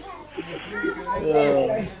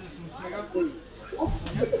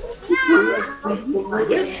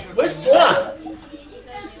 Where's Tua?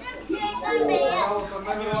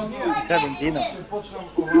 He's having dinner.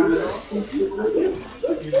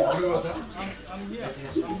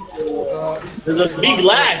 There's a big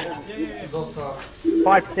lag.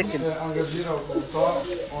 5 seconds.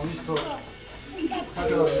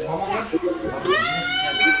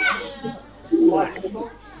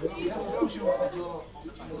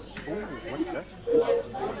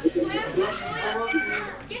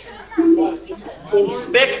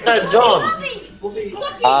 Inspector John.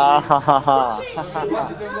 Ah, ha, ha, ha.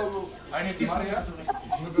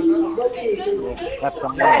 Have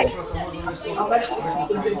some more.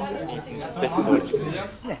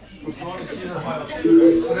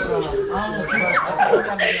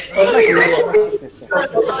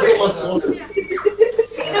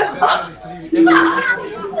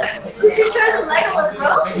 She's trying to like one, bro.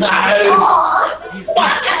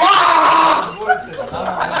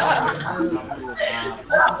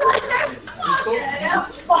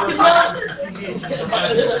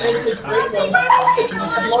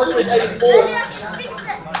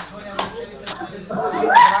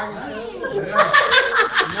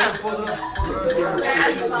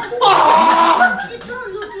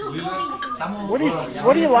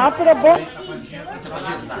 What are you laughing at, boy?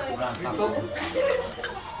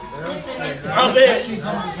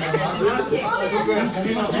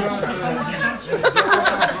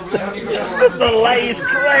 The delay is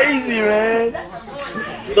crazy, man.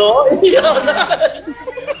 No,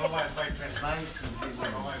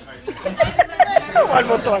 One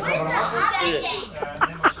more time.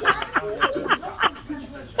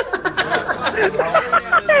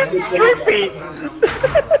 Trippy.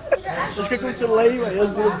 Es que con delay, man. Eu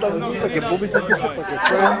digo que porque Bobby se queixa porque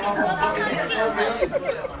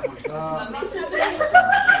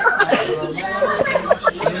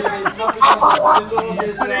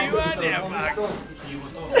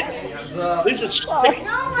This is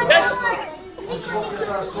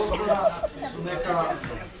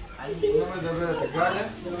Nemoj da gledate galje,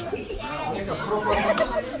 neka propadne,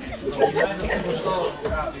 što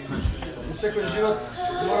u svekoj život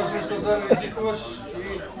moraš nešto da rizikovaš i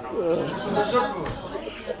nešto da žrtvovaš.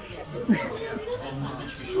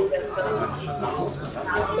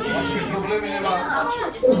 Ovakvih problemi nema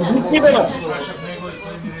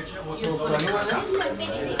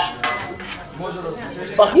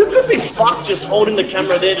But who could be fucked just holding the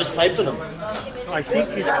camera there, just taping them? I think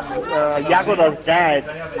it's Jagoda's dad.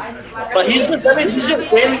 But he's just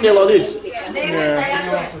standing there like this.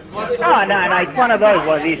 Yeah. Oh, no, it's one of those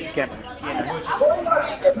like this, Captain.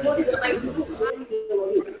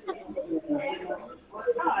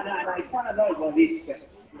 It's one of those like this, Captain.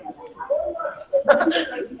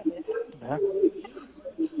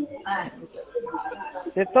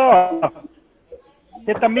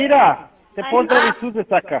 Teta, mira, te pongo de sus de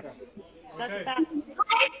saca.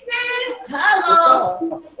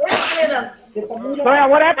 Hello. Sorry,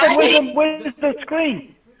 what happened with the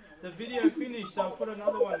screen? The video finished, so I'll put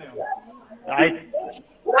another one now. Right.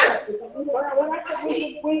 What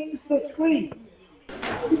happened with the screen?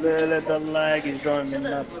 The lag is driving me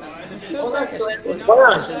nuts.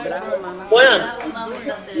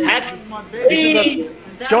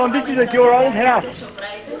 John, this is at your own house.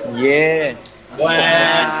 Yeah.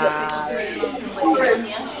 Wow.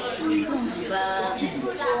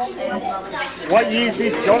 What year is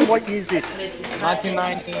this, John? What year is this?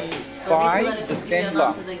 1995,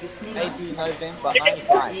 December. 18 November,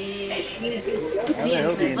 95. How the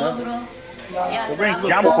hell do you know? They're wearing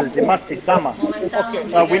jumpers, it must be summer.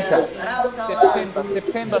 Winter.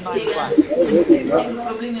 September 95.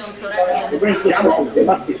 They're wearing jumpers, it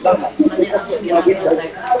must be summer.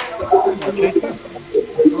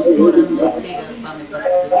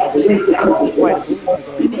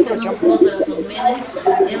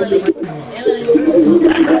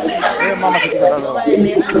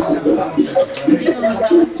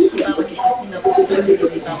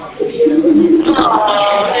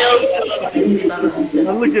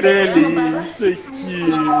 Look at Ellie, so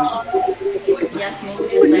cute.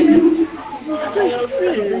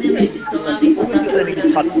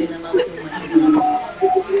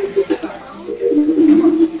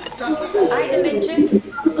 Ajde, Veče.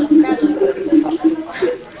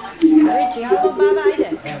 Veče, ja sam baba, ajde.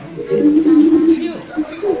 Siju.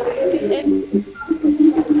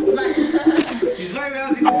 Ti znaju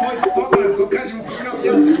jazik moj pogledam, ko kažemo kakav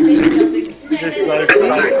jazik.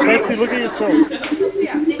 Lexi, look at yourself.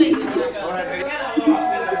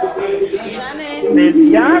 There's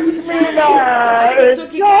Yasmina!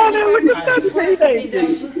 Johnny, look at that teenager!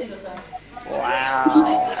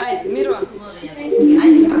 Wow. Ajde, Miro.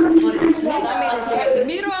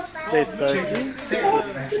 Miro.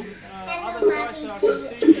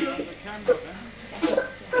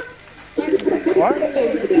 What?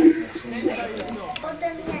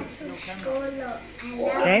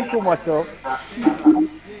 Can't kill myself.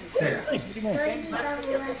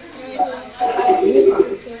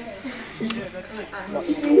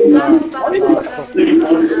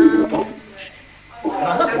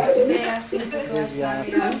 Stay assim que gosta da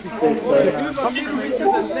aliança.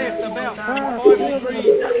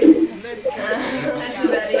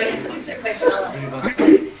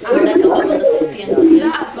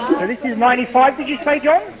 This is 95, did you say,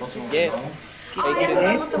 John? Yes.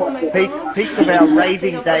 Peak of our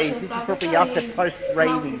raving days. This is probably after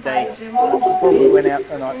post-raving days. Probably went out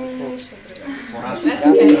the night before.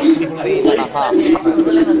 3.5.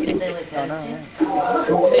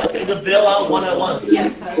 Oh, no. Is the bill out 101?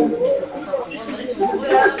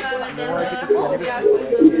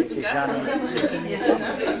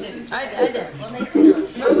 Ajde.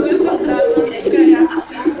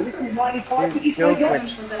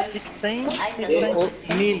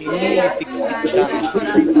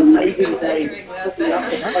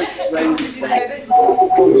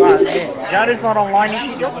 John is not online, is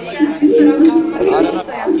he, John?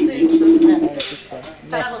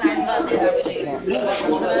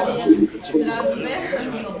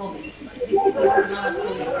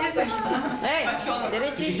 Ej,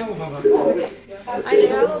 Dereci. Ajde,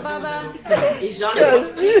 halo, baba.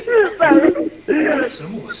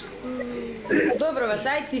 Dobro vas,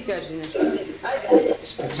 aj ti kaži nešto.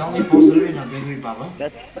 Специални поздрави на Дедо и баба.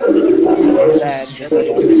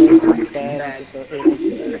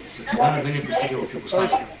 След това Неделя пристига в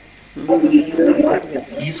Югославия.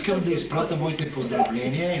 Искам да изпратя моите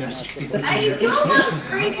поздравления и на всичките, които ме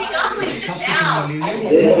посрещнаха. Татката на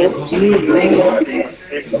Лилия, гости,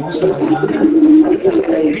 много сме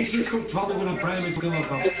доволни. Бих искал това да го направим тук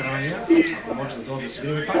в Австралия, ако може да дойде да се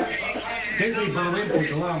видим пак. Дедо и баба им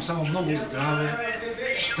пожелавам само много здраве,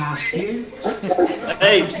 щастие.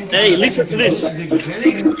 Hey, listen to this.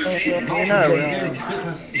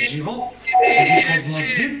 Живот,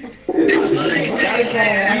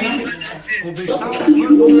 обещавам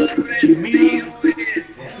първо, че Мира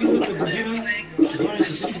в идната година ще дойде с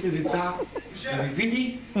всичките деца да ме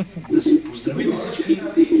види, да се поздравите всички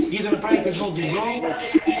и да направите едно добро,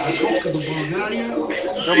 разходка до България.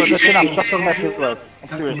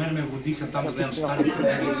 Както мен ме водиха там да гледам старите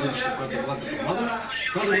нейни гледащи, което е влада като младър,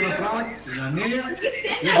 това да го направят и на нея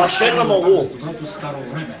и да се за доброто старо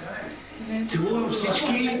време. Целувам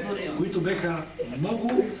всички, които беха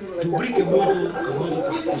много добри към моето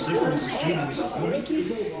посрещане с Лимо и с Боби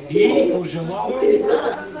и пожелавам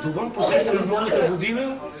добро посрещане на новата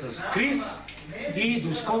година с Крис и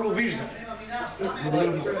до скоро виждане.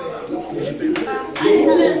 Благодаря много.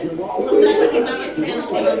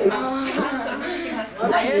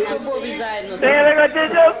 Ajde su Bobi zajedno. There they go to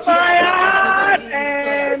the fire!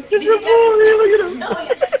 And to the movie, look at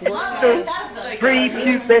him!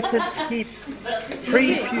 Pre-pubescent kids.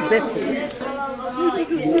 Pre-pubescent.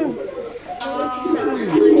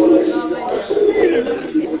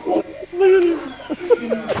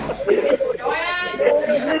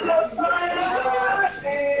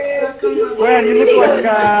 Well, you look like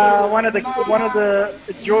one of the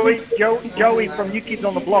Joey from New Kids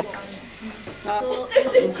on the Block.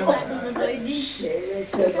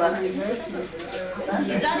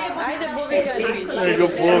 Ajde, Bobi, kaži. There you go,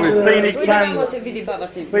 Bobi. Phoenix Suns.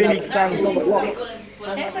 Phoenix Suns on the Block.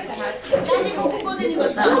 Koliko godina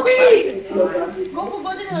imaš? Koliko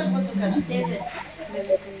godina imaš, Boco, kaži? 9.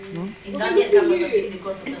 I zadnje kako da vidi ko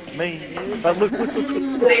sam da Me, but look.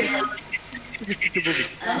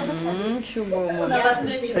 Čubomo.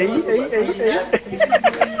 Hey. Look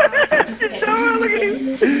at him.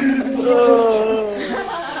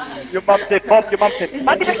 Your mom said, Pop, your mom said,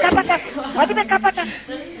 Mati me kapata.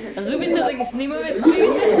 Zubite da gi snimаме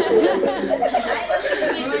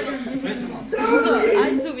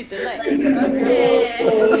Ajde zubite, daj.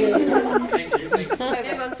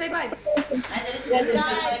 Evo, say bye.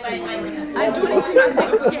 Ajde, čuli snimate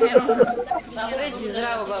kukero. Reći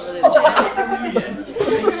zdravo, baba, da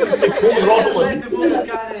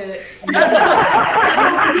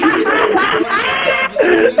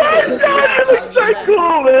That's so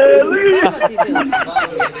cool, man. Look at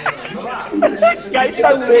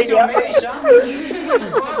this.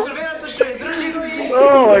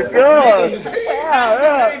 Oh my god.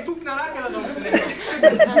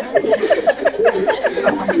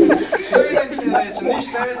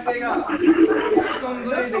 Ništa je сега. Искам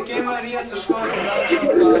да и декември ние със школата завършвам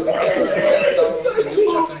това декември, там се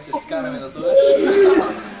чакаме се скараме да това.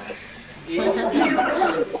 И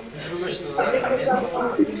друго ще да не знам.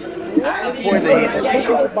 Айде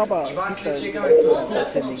Иван си да чекаме това.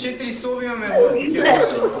 4 слови имаме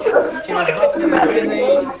в кемахапнеме бедна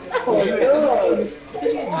и оживете.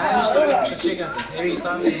 Айде нищо ще чекаме. Не ви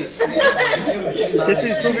ставаме и снега.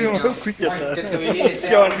 4 слови имаме в кутията. Тетка Велине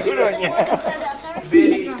сега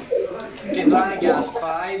veri che domani che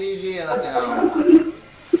fai di via da te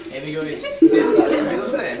e vi go vedi deca vedo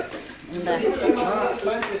ste da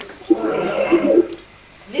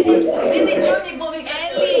vidi Johnny Bobby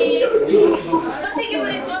Šta ti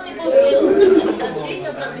govori Johnny Bobby?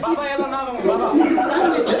 Baba, jedan navam, baba.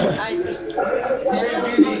 Ajde.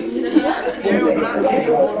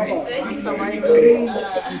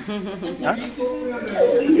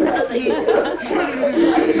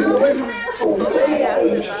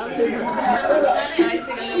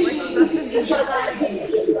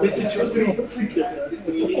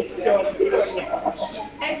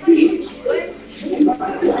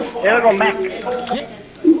 Evo go Mac.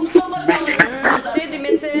 Sedi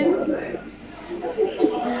mece.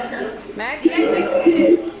 Max?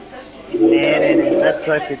 Ne, that's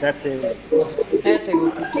Sophie, that's it. Ete go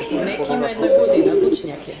kućicu, neki ima 1 godina,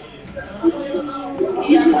 kućnjak je.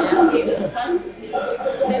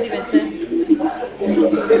 Sedi mece.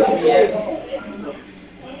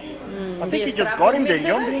 I think you just got him there,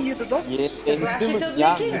 John, didn't you, the dog? Yeah, he still looks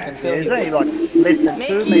young, you can tell. Isn't he like less than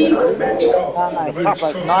 2 maybe? No, he's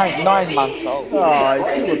like 9 months old. Oh, he's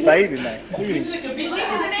still a baby, mate. Look at him.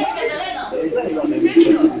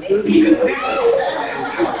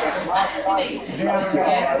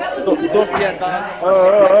 Sofia dance.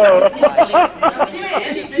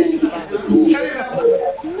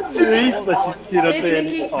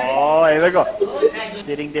 Oh, here we go.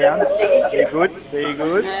 Sitting down. Very good, very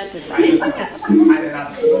good.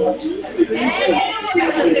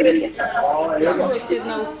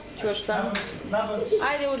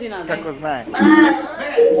 Ajde, udi nadal. Kako znaš?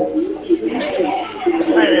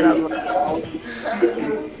 Ajde, nadal.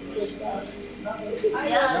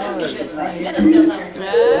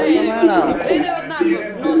 Ide od nota.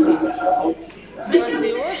 Pazi,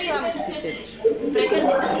 još tamo si sjetiš.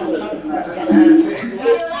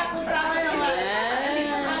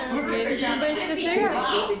 Vidiš da jeste svega?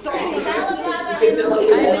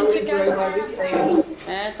 Ajde, čekaj.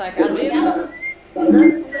 Tak, a Dina?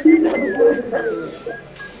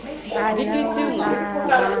 Vikni silno.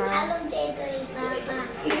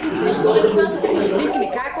 Vikni,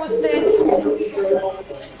 kako ste?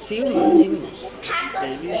 Silno.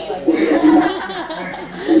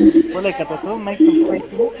 Well, look at the film, make some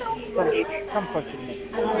questions. Come question me.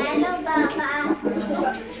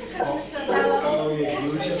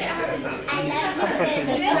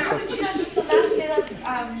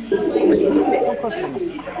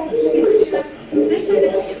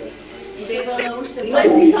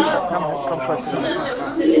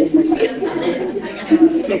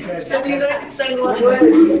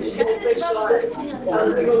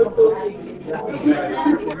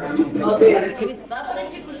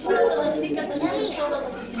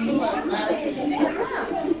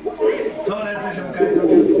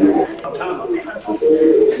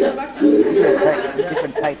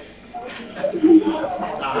 Different type.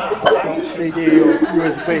 CD or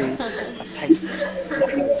USB.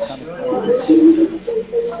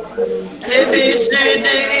 A, B, C, D,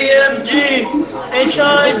 E, F, G, H,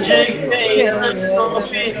 I, J, K, L, M, N, O,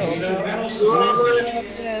 P.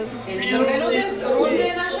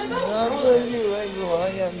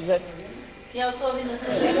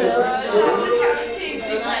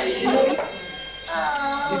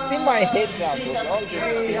 It's in my head now, bro.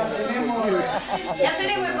 Ja se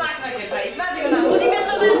nemoj plaknake pravi, svadi ona, budi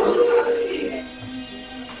među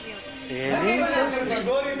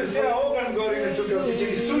Gori me se ogan, gori me tu kao ti će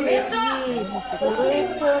istruje. Eco!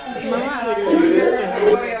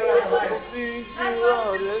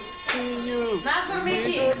 Natvor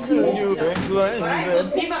Miki!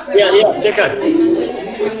 Ja, čekaj.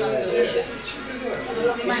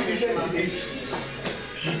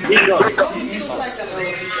 Isto.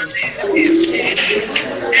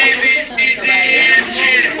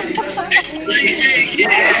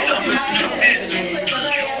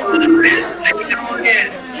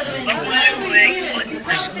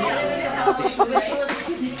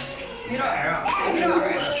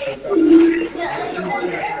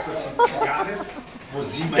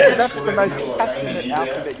 That's the most passionate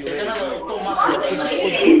alphabet you'll ever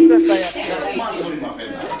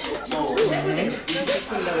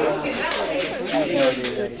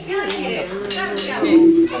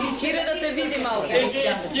Čire da te vidi malo.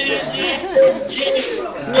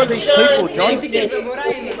 Who are these people, John?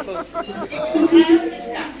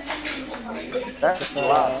 That's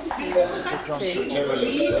loud.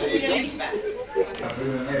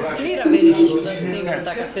 Mira vidi da snima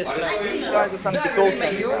taka sestra.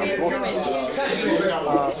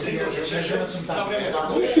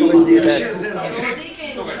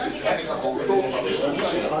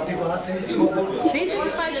 Svi tvoj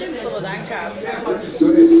pajčem Slobodanka.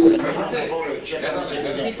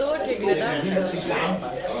 I to je gleda.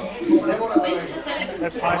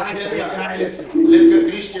 Letka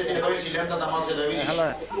Krišće ti je doći ljeta da malce da vidiš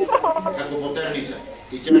kako poternice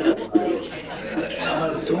i čekati.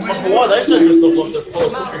 What? I said you're still on the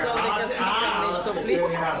phone.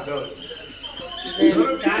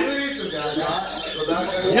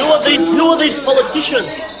 Who are these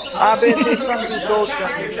politicians? Abе, te sam ti došao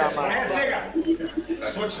mi sama.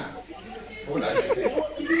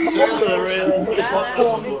 Cijelo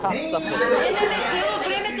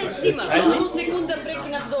vreme te snimam. Samo sekunda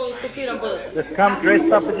prekinam da kopiram podatak. Just come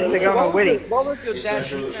dressed up as if they're going to a wedding. What was your dad?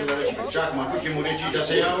 Čak, Marko će mu reći da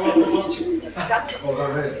se javila pomoći.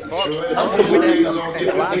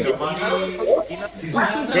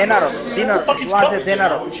 Denarom, Vlade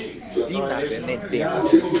Denarom. Dinar, ne dinar.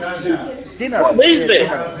 Denarom.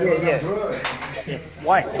 Yeah.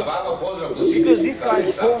 Why? Because this guy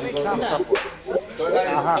is called me Kastapo.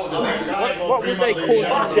 What would they call you?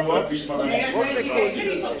 What would they call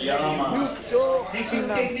you?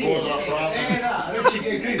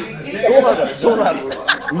 Dolar.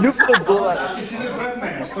 Ljubko dolar.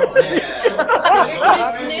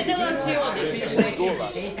 Nedela si odi.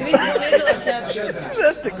 Kris nedela se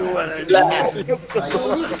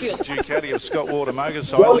Ducati of Scott Water Moga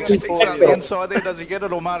size. He sticks out the inside there. Does he get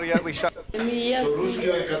it or Marty Oakley shut? Yes,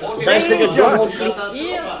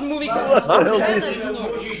 movie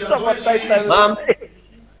Mam.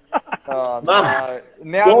 Mam.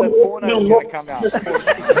 Now the corner is going to come out.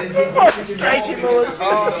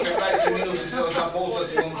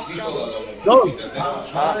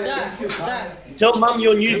 Tell Mum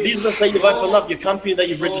your new business that you've opened up, your company that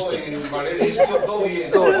you've registered.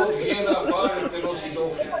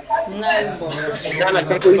 Dana,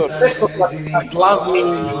 kako je glavni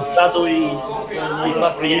radovi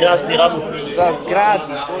i razne radovi. Za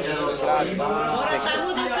zgradi, Bože, za zgradi.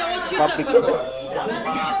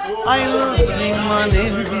 I will sing my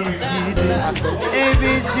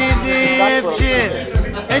ABCD, FG,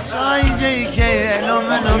 HIJK,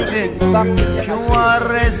 LMNOP,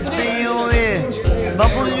 QRSPUV,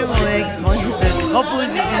 WXYZ,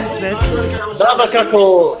 Dava kako,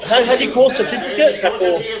 how do you call certificate? Kako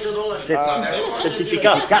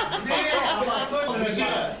certifikat.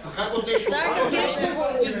 Така тежко го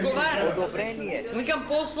изговаря. Викам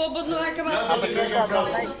по-свободно, нека ма.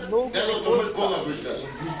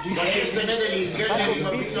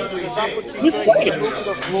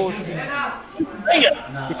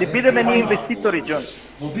 И те бидеме ние инвеститори, Джон.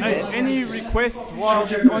 Hey, any requests while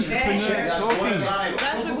this entrepreneur is talking?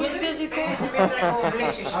 Зашто го изкази тоа?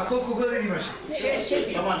 А колко години имаш?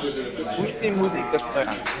 6-4. Пусти музика,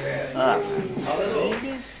 Стоян.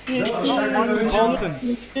 Bolton.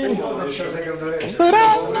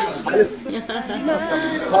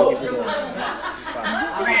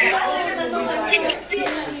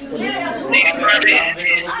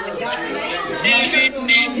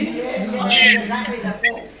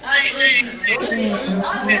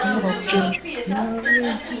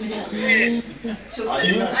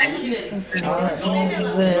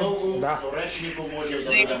 Rečniku može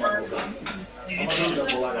da dodamo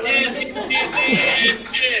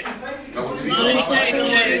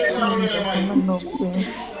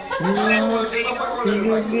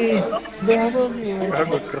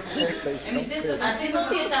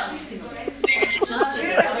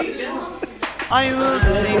I will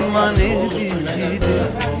sing my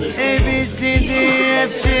ABCD,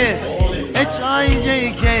 FG,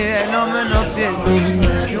 HIJK, LMNOP,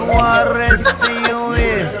 QRSPUV,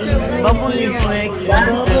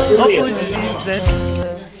 WXYZ.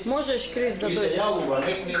 Можеш, Крис, да дойдеш.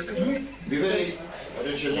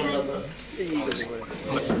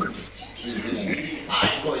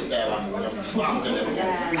 Koji te vam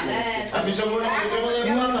a mi se moramo treba da je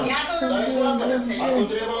hvatam. Da je hvatam. Ako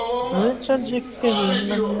treba ovo...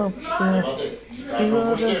 Kažemo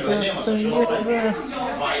pošteno, nema se što ne.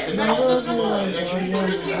 20 dana se skudo, reći mi što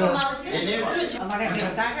nema.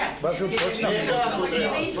 Baš upočnemo. Nekako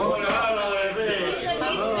treba.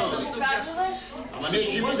 Ама не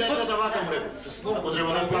ще има деца да вакам реп. Ако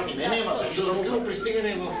трябва да платим, nema se što da mogu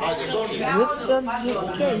pristigнем. Ajde, dođi.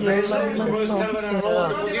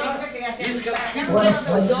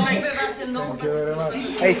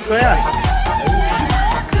 Ej, Stojan!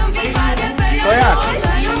 Stojan!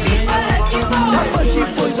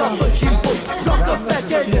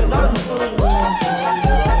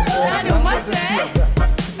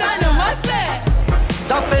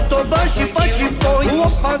 Da pe tobași și faci poi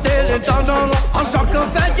opadele, da, așa că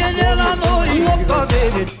fetele la noi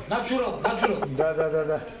opadele.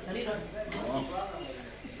 Da.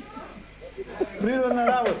 prirodna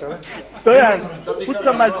работа, бе. Стоян, put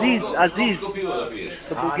some Aziz,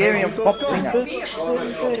 the Bulgarian pop singer.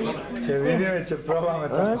 Ќе видиме, ќе пробаме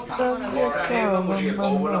тоа.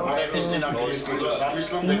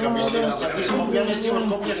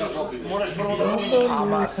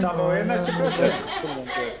 Ама само една ќе кажеш.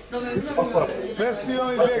 Преспивам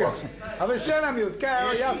и бегам. Абе жена ми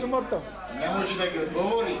откаја, јас сум оттам. Не може да ги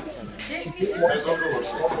одговори. Без одговор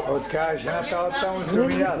се. Откаја жената оттам сум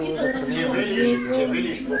и јас. Ќе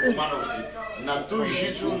велиш по Кумановски. На тој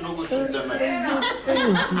жицу многу сум темен.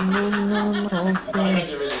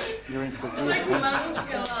 Ајде велиш.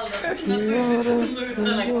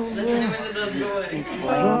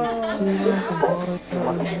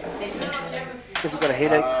 If you've got a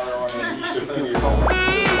headache.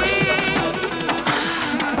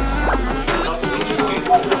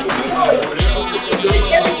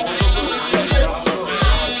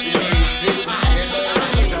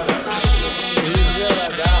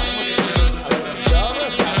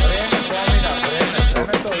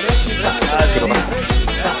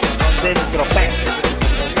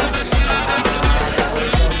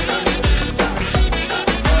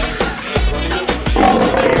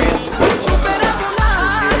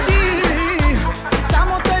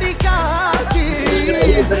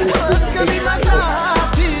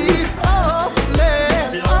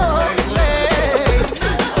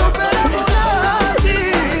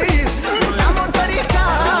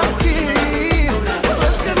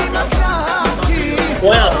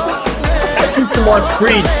 On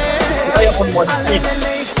screen. Play it on one screen.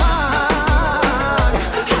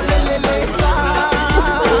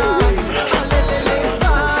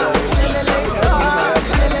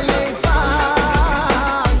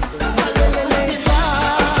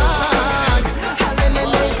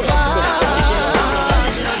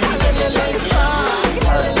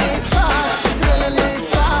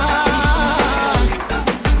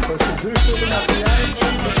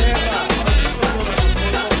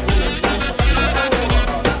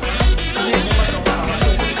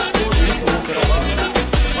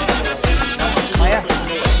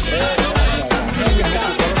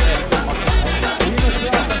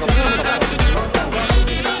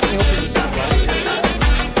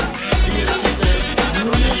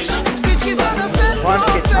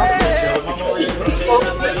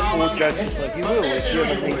 Like you will if you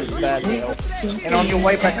ever think it's bad, you know. And on your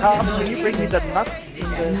way back home, can you bring me the nuts in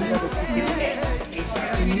the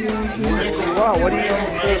wow, what are you on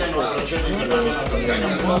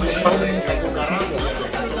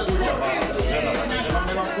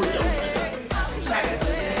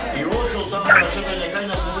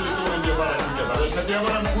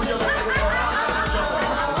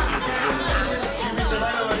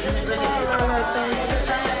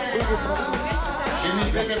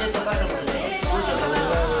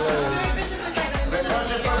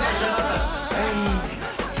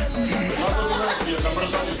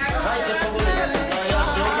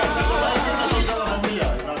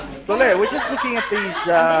So there, we're just looking at these,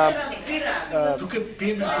 you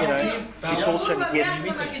know, these also get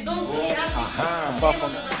apart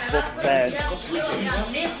from what's bad.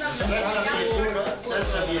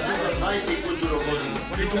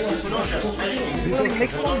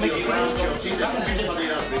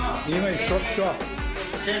 Има и скопска.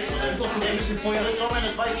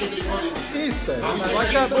 Isto.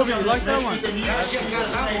 Like that, Bobby, like that one.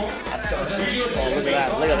 Oh, look at that,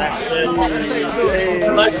 look at that.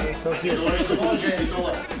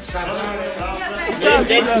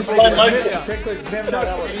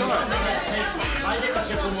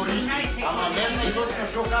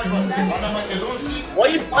 What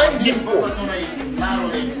are you finding him for?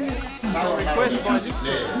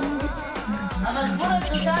 Ама зборот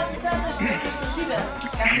до тази што живе,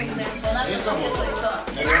 како се Не само тоа,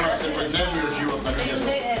 него на секојдневниот живот на кајето.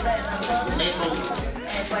 Не толку.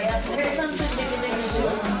 Па јас не знам што секојдневни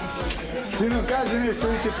живот. Сино, кажи нешто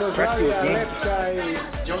и ти поздравија Летка и...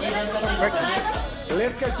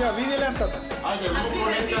 Летка ќе види лентата. Ајде, Луко,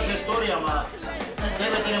 Летка се историја, ама...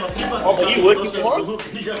 Тебе те нема 3 пати. Oh, but you working for?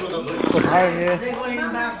 Никако да дојде.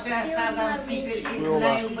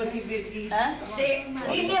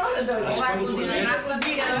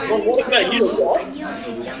 What about you?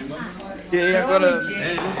 Yeah, I got a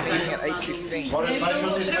meeting at 8:15.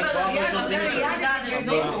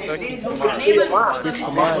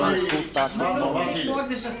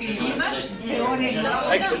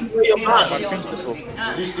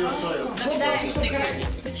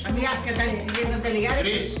 Ами аз къде ли? Вие за делегати?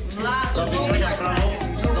 Крис, да ти кажа право,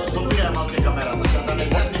 стопирай малце камерата, за да не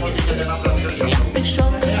се снима и се да направи скршено.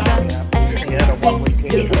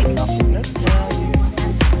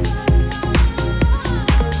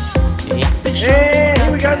 Hey!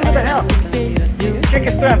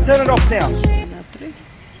 Turn it off now.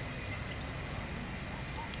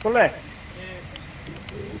 Коле.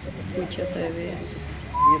 Кучата е вие.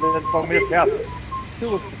 Ние да помират цяло. Still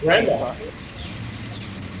looks the same, but...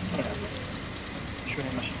 Що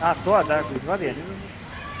имаш? А, това да, го извади, е.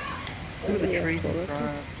 Look at the trees in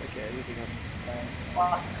front. Okay, you can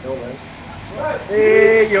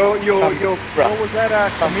Hey, yo. What was that,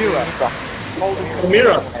 Camira?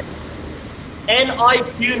 Camira.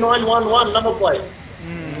 NIQ911 number plate.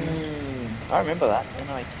 I remember that.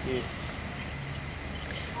 NIQ.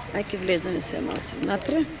 Ajde влезаме се малце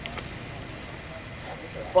внатре.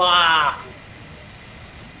 Fuck.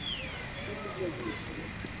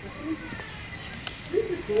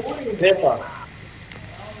 Pepper.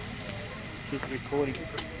 He's recording.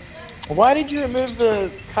 Why did you remove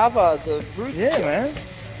the cover, the roof? Yeah, man.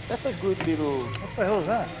 That's a good little... What the hell is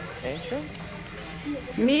that? Entrance?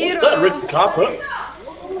 Miro! What's that red carpet?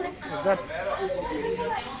 Is that...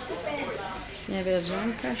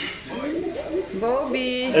 Невежанка. Боби!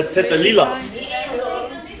 It's Teta Lila.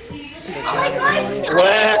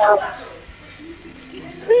 Wow.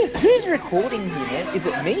 Who's recording here, man? Is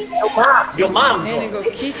it me? Your mom. Ene го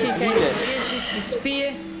Kiki, kaj se riješi, si spije.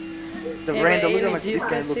 The Randall, look how much this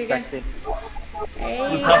guy looks back then.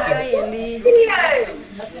 Ej, Eli.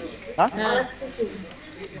 Huh?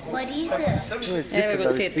 What is it? Evo go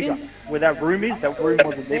Tetin. Where that room is, that room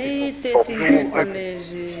wasn't there Ej, before. Tetin kako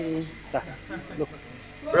leži. Look.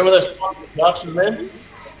 Remember those production men?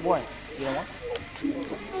 Why? You know what?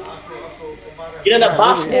 You know that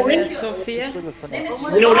basketball ring? Sofia.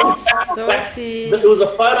 You know what it was a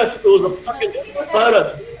photo, it was a fucking photo.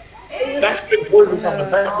 Backstreet Boys or something,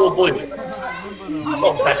 Backdoor Boys.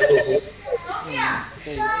 Not Backdoor Boys.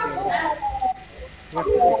 I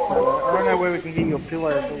don't know where we can get your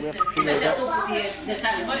pillow, so we have to figure it out.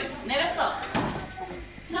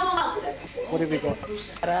 What have we got?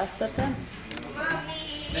 Расата.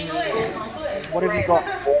 What have you got?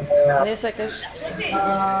 Не сакаш.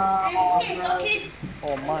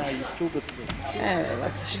 Oh my, you still got this. Evo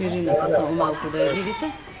ovako, širiната samo малко да я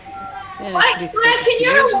видите. Can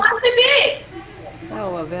you rewind a bit? Evo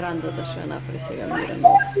ova verandата što je napri сега Mirano.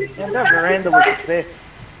 And that veranda was there.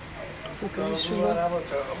 Тук виж ovo.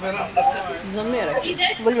 Замерах.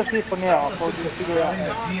 Leave us here for now, I'll probably figure it out.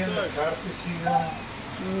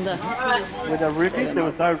 Да. With the roof is, there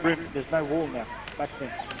was no roof, there's no wall now, back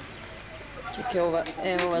then. Чекай ова,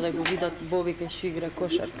 ево ова да го видат Боби кај што игра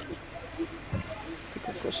кошарка.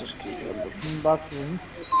 Тука кошарка игра Боби.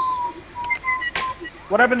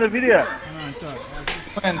 What happened to the video?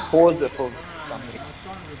 And pause it for something.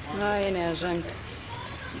 Ај, не, женка.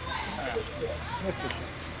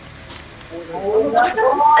 Oh my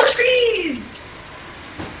god, trees!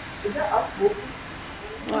 Is that us walking?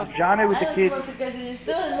 Johnny with the kids. Look,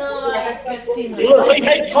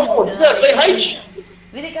 VH, come on, is that VH?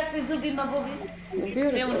 Види какви зуби има Боби.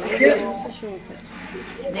 Все му се шумка.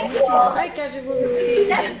 Ај, кажи Боби.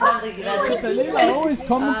 Не знам да ги радим. Talila always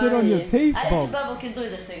commented on your teeth, Ајде, Bob. бабо, ке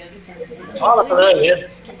дојдеш сега. Ала, да, е.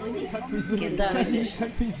 Ке да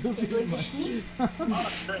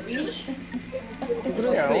видиш.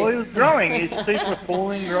 Yeah, well, he was growing, his teeth were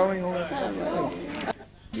falling, growing, all that.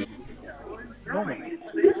 Normal.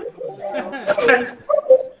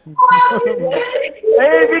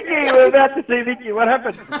 Hey Vicky, we're about to see Vicky, what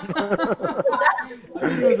happened? I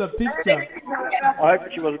think it was a picture. I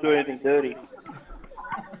hope she wasn't doing anything dirty.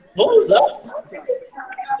 What was that?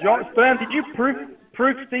 John Stern, did you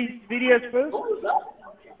proof these videos first?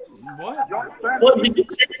 What? What, did you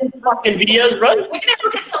see these fucking videos, bro? We're gonna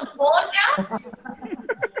look at some porn now?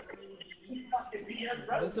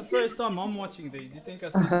 It's the first time I'm watching these. You think I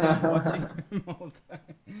sit there watching them all day?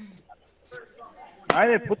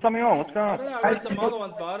 Hey, put something on, what's going on? I read some other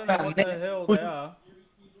ones, but I don't know what the hell they are.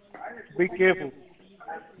 Be careful.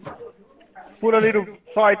 Put a little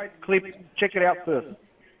side clip, check it out first.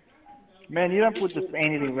 Man, you don't put just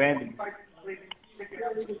anything random.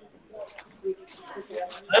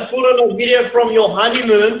 I put on a video from your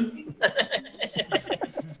honeymoon.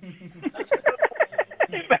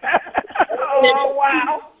 Oh,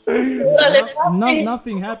 wow.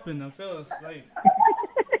 Nothing happened. I fell asleep.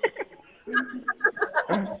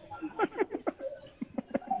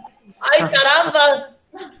 Ay, caramba!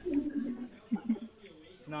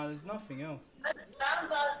 No, there's nothing else.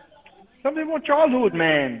 Something more childhood,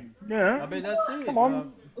 man. Yeah. I bet that's it. Come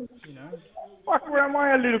on. You know. Fuck around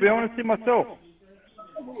my a little bit. I want to see myself.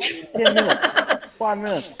 10 minutes. 5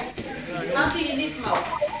 minutes. Nothing in this mouth.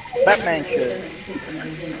 Batman shirt.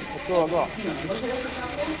 That's all I got.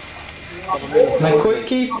 На кој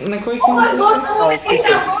ки? Oh,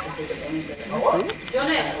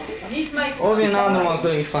 Ovi je nanormalno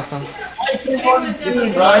kojeg ih hvatam.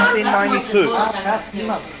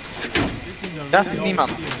 1992. Ja snimam.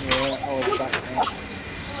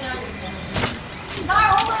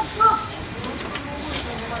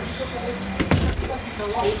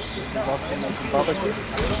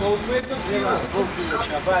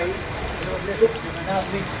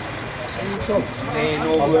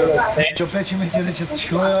 Čo pečeme ti reći,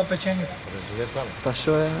 što je pečenje? Pa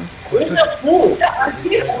što je?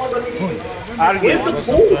 Argir.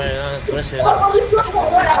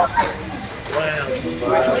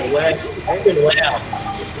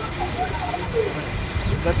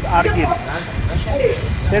 That's Argir.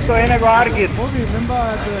 Teto je nego Argir. Remember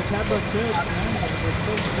at the Catholic church, man?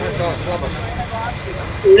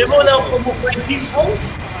 Remember that from people?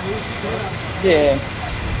 Yeah.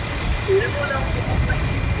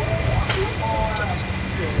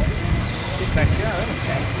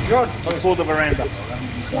 George, pull the veranda.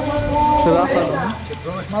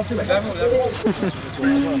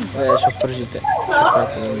 Evo što pržite.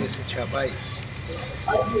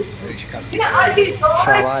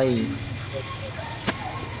 Šalaj.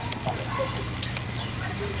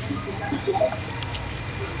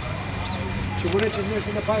 Če bo reče, zmeš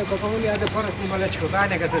se napajo, pa voli, ajde porat nima lečko, daj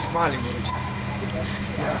neka se smali, bo reče.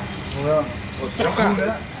 Od sekunda,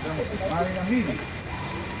 da mu se smali na mini.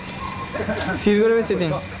 Si izgorevete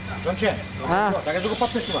din? Donče, sagaš da go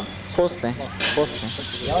papneš това? После.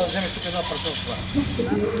 Ja da вземеш тук една парче от това.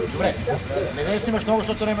 Добре, не да снимаш много,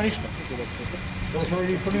 защото няма нищо. Тому ще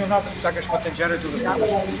ви филмим нататък, сакаш па тенджерето да снимаш.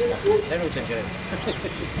 Вземи от тенджерето.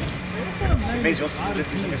 Семейзи,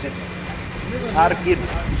 870. Argir.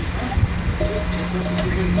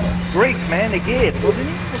 Greek, man, again, wasn't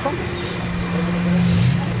he? Or something?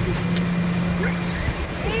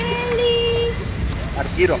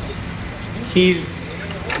 Argiro. His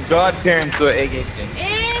godparents were Egyptian.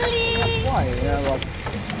 Why?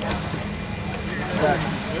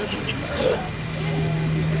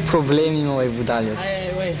 Проблеми има ovaj budaljac.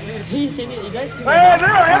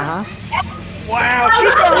 Aha. Wow,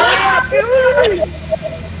 Chico!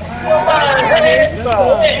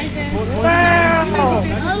 Wow!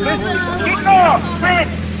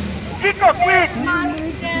 Chico, quick!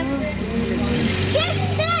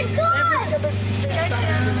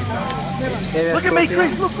 Look at me,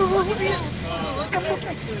 Chris! Look at me!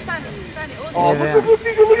 Oh, look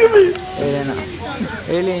at me! Elena.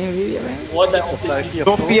 Ele envidia, man. What the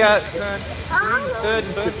Sofia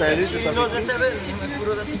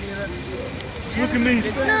Look at me!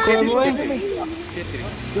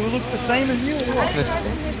 Do we look the same as you?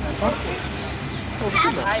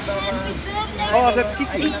 Oh, that's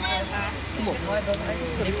Kiki.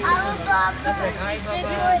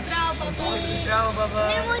 Alo, baba.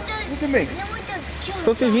 Look at me.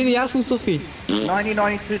 Sofi, vidi, ja sam Sofi.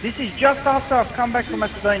 1992. This is just after I've come back from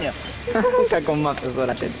Macedonia. Kako mapa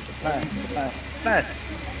zvorate. Nice.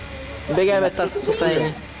 Gdje ga je ta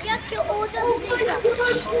sotajni?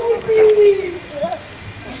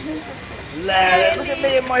 Lad, look at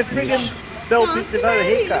me and my friggin' selfie devoted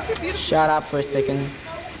haircut. Shut up for a second.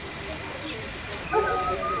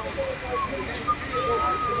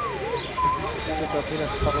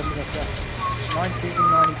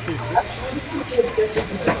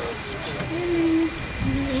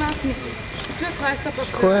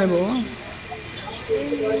 Ko je bilo?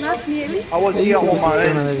 I was here on my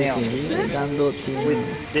own now. Gandoti. With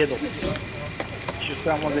Diddle.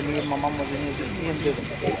 Shushan wasn't here, my mum wasn't here, just me and Diddle.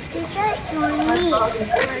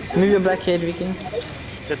 Maybe a black head viking.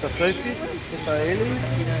 Teta Sophie, Teta Eli,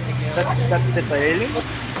 that's Teta Eli.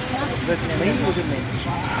 That's me, look at me.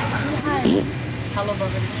 Hello,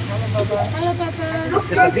 Baba. Hello, Baba.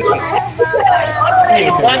 Teta Vicky.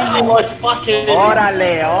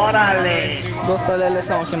 Órale. Dosta lele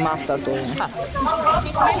samo che mafta to.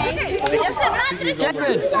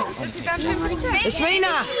 Jasmine! Ismina!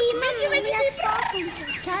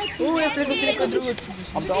 Ja sam rekao drugo.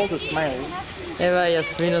 I'm the oldest male. Evo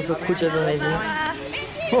Jasmina su kuće da ne znam.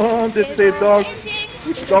 Oh, that's the dog.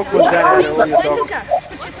 Dog was that all your dog.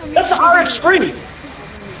 That's RX3!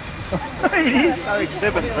 It is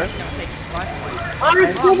RX7, bro.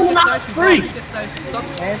 RX7 and RX3!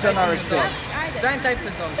 Hands on RX7. Don't take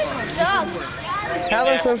the dog.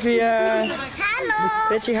 Hello, Sophia. Hello.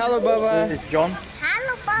 Betty, hello, Baba. This is John.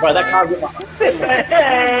 Hello, Baba. Bro, that car's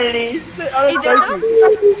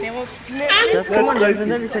Just come on, Jasmine,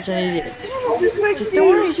 don't be such an idiot. Just don't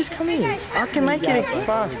worry, just come in. I can make it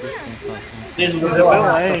fast. There's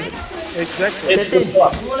Exactly. Sit in.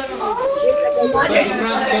 Throw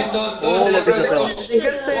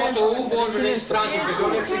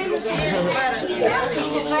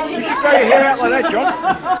your hair out like that, John.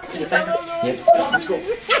 Yep.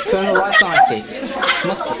 Turn the lights on, I see.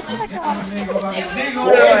 Not this one.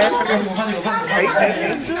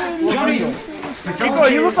 Johnny! Nico,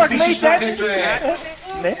 you look like me, Dad.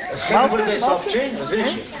 Хем бързай софтче, разбираш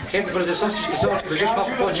ли? Хем бързай софтче, само държиш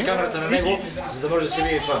малко повече камерата на него, за да може да се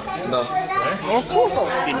види това. Да.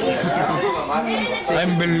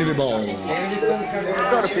 Unbelievable.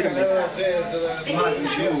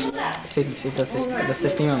 Седи, да се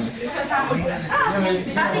снимаме.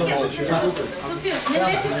 Не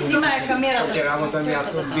беше да снимае камерата. Те работа ми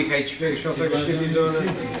аз викай, че защото ще ти дойде.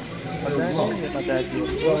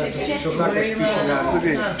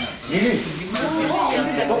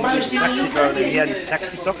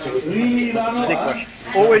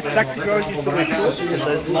 Always taxi girls used to wear shorts and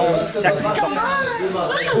those long taxi socks.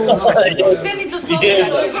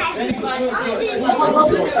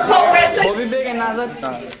 Боби бега назад.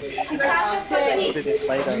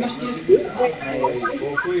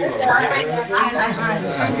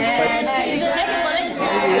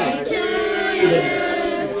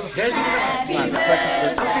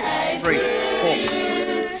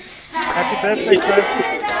 Happy birthday, sir. Happy birthday to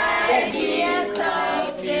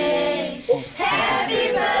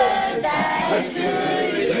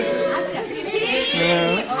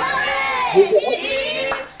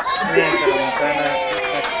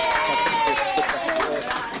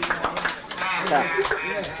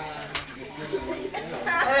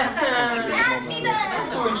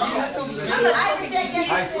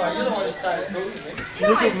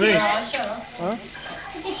Look at me. Huh?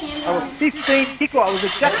 I was 15, Kiko, I was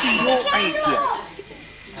exactly your age here.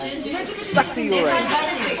 Exactly your age.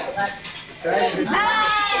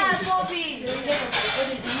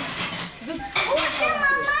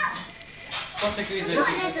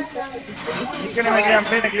 You're gonna make it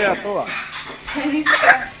pena que era toda.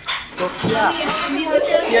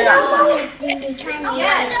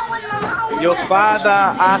 Your father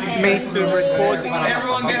asked me to record the camera.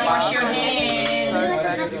 Everyone gonna wash your hands.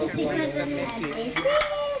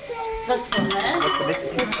 What's for that?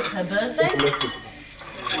 Her birthday?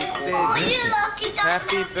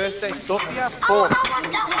 Happy birthday, Sophia.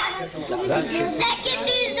 Second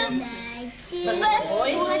is the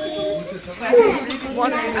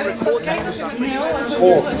One in the recording.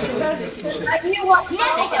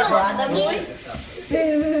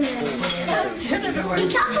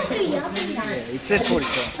 It said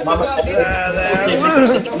 45.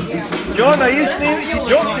 John, are you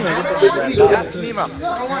joking?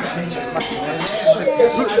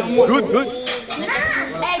 Good.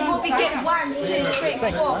 Hey, will we get 1, 2, 3,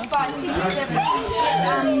 4, 5, 6, 7, 8,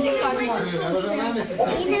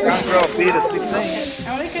 Sandra, Peter, 16.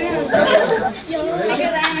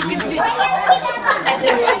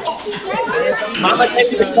 Mama,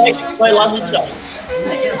 take the cake. Play last shot.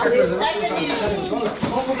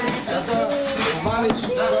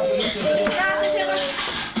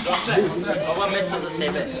 Ova mesto za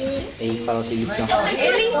tebe. Ej, hvala ti, Ljubka.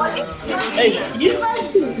 Ej,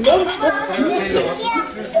 non stop.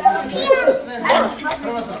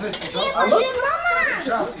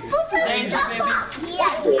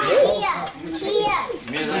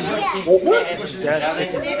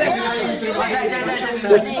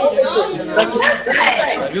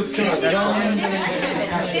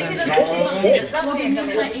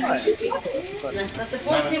 Da se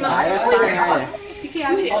posnima.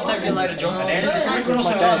 I'll take you later, John. Later,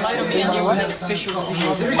 me and you will have a special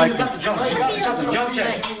audition. John,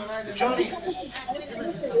 check.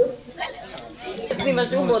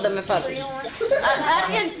 Snimaš ljubav da me fatiš.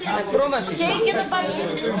 Arjen, Ne promašiš. kejke da pači.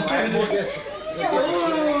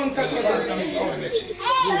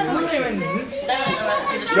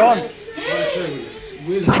 John.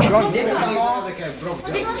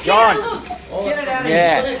 John.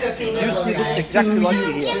 Yeah. You look exactly like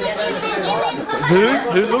you here.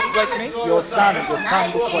 Who looks like me? Your son. Your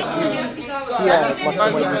son looks like you. Yeah,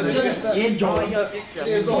 like the way you enjoy your picture.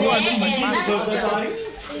 You look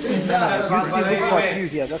like you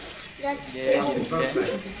here. That's...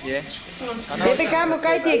 Yeah. Bebe, kamo,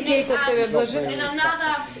 kaj ti je kejk od tebe, Bože?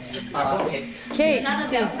 Kejk,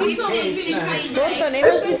 torta,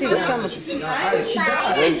 nemaš li ti da kamo?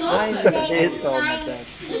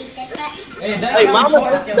 Hey, Mama,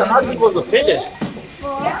 the husband was a fetish.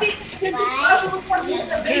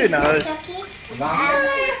 Who knows?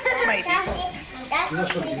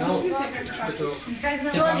 Znaš original?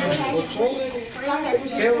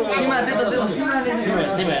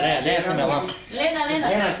 Ne, snima vam.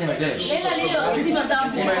 Lena snima, gledaš.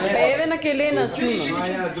 Еве на ке Лена снима.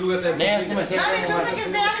 Не, snima, te Що сакаш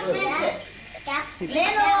да јадеш вече?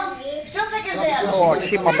 Лено, що сакаш да јадеш? Oh, I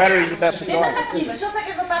keep my batteries about to Не да die. такива, що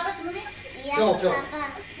сакаш да папаш, мами?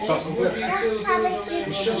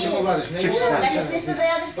 Сакаш нешто да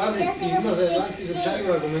јадеш? Има за ланци за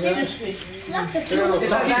чајва, го меняваш.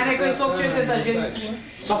 Дај некој сопчете да женски.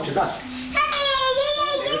 Сопче, да.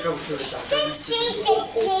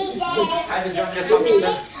 Ajde, Johnny,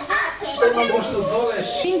 sopčice.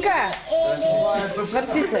 Шинка,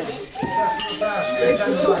 върти се.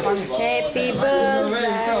 Happy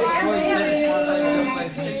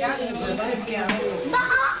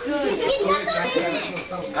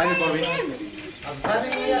Ajde, Bobby.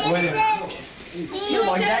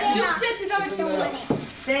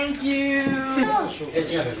 Thank you.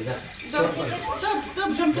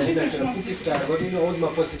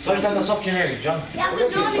 Той там да сопче не е, Джон. Не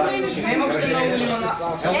мога да научим на... Има още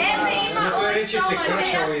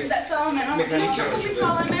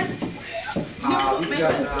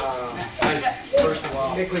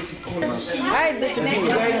Хайде,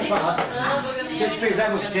 Те ще пек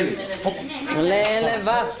заедно с цели. Леле,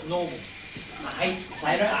 вас.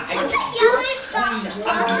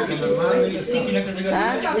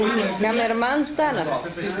 Камерман стана.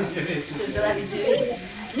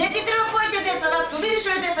 Не ти треба твоите деца, Васко. Видиш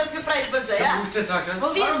овие деца кои правиш бърза, ја?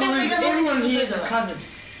 Овие деца сега новите што дојдова.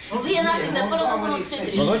 Овие нашите прво само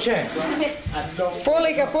 4. Младоче.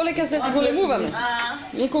 Полека се зголемуваме.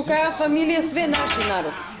 Никоја фамилија, све наши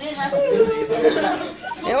народ.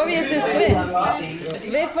 Овие се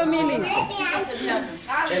све фамилии.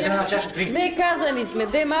 Све казани сме,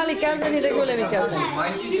 де мали казани, де големи казани.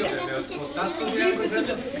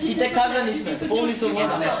 Сите казани сме, полни со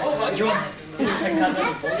вода. Џон, сите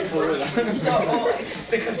казани, полни со вода.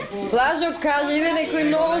 Блажо, кажи ви некои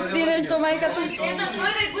новости нешто мајката?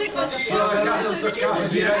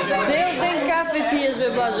 Цел ден кафе пиеш бе,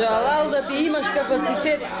 Блажо, алал да ти имаш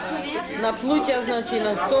капацитет на плуќа, значи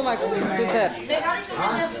на стомак, супер.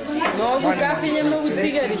 Многу кафење, многу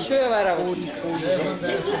цигари, шо е ова работа?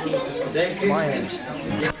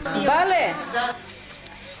 Бале,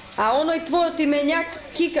 а оној твојот именјак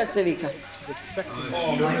Кика се вика.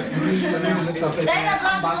 Дај на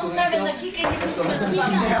Блажо да остави на Кика и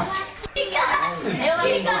Кика. Кика! Ево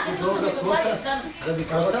Кика!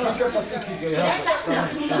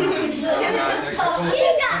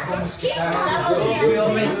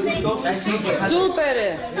 Супер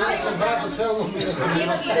е!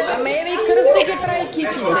 Ама еве и крсте ќе прави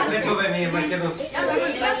киките.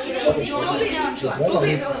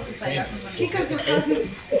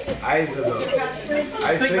 Ај за добро.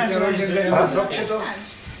 Ај среќен роѓен ден на сопчето.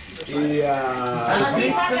 И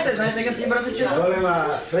голема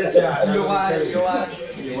среќа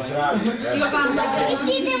и здравје.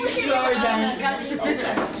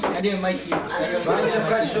 Ајде, мајки. Вања,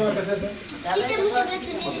 прачиш ова касета?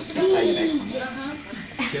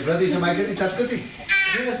 Ќе вратиш на мајка ти, татко ти?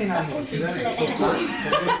 Живе си нас.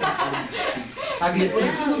 Happy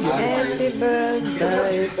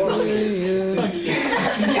birthday to you.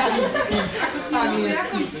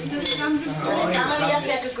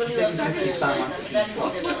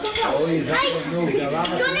 Ой, запомнил глава.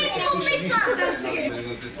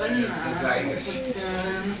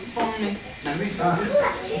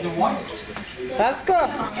 Васко!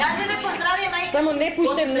 Кажи ми поздравие, мајка. Само не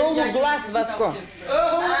пуште многу глас, Васко.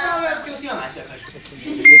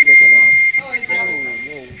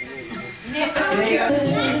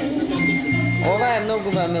 Ова е многу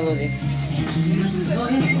убава мелодија.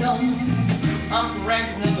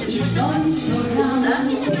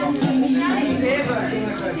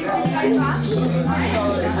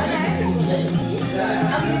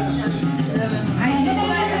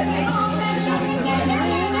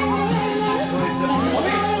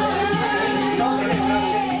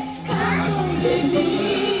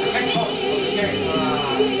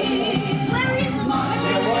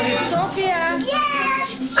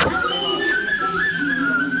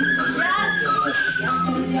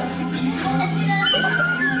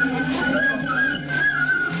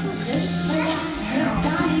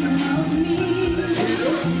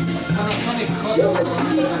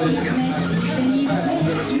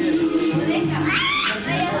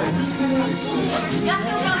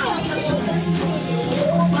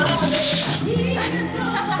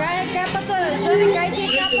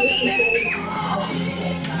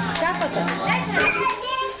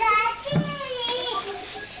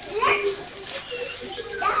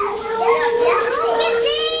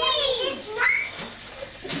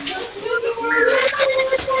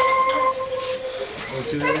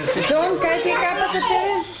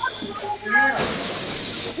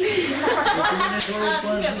 What's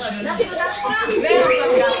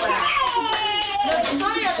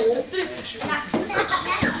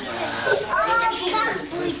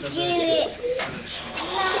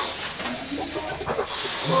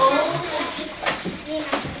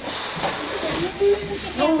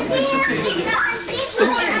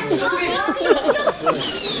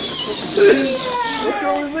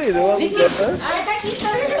wrong with me? Do I look that bad?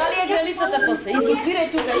 Дали е границата после?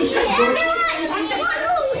 Изолтирай тука.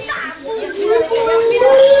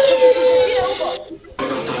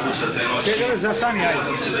 Чекай, застани,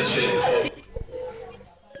 айде.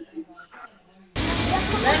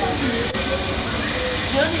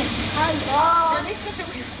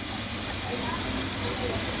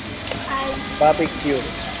 Barbecue.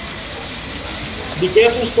 Be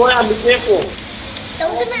careful, Stoyan, be careful.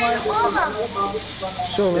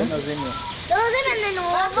 Що, бе?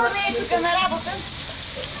 Ако не е тук на работа,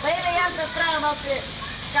 да иде аз да правя малко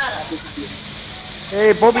кара.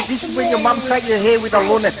 Hey, Bobby, this is when your mom cut your hair with a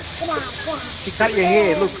lunette. She cut your hair,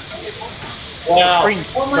 look. Wow.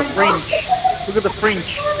 The fringe. Look at the fringe.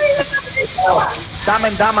 Dumb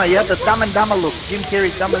and Dumber, yeah, the Dumb and Dumber look. Jim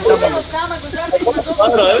Carrey, Dumb and Dumber look.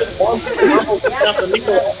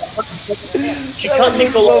 She cut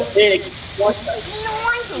Nicola's hair.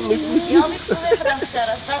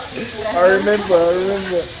 I remember.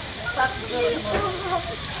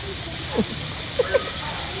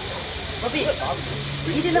 Bobby,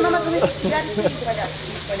 иди на мамата ми.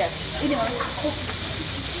 Иди, мама.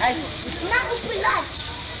 Айде.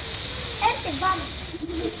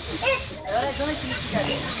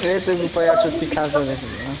 Ето го паячът ти каза, бе.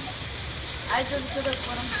 Айде да се да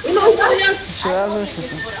спорам. Ще разваш ли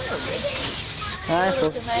се? Ай,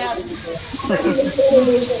 що?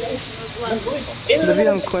 Да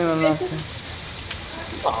видам кой има нас.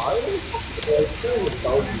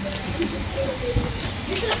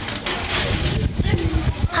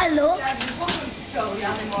 Hallo?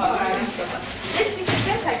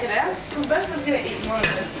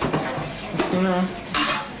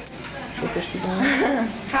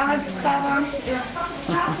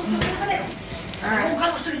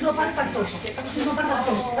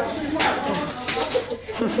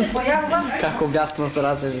 Kako objasno se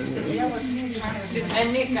raze.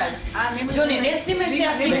 Nekaj. Johnny, ne snime se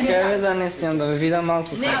ja slike. Nekaj da ne snimam, da bi videl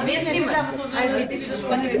malko. Ne snime.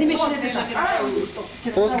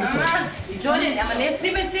 Johnny, ама не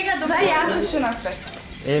снимай сега, добре. Да, аз ще напред.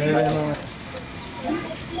 Мама.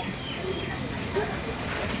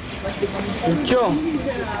 Чо?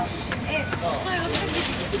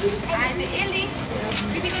 Айде, Ели,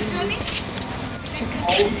 види го Джони.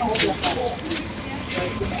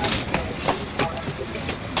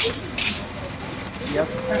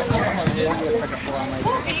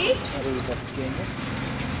 Bobby?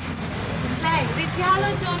 Like, did you hello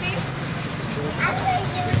Johnny?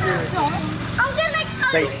 John? I'm gonna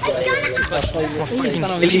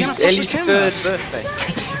Ellie's third birthday.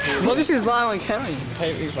 Well, this is live on camera.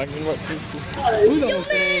 Who don't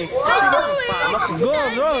say? Go,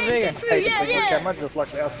 Vega. Camera just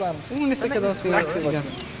like our son. Uno se quedó sin acción.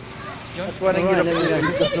 That's why I didn't get a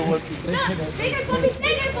it doesn't work.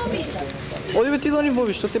 Оди бе ти Дони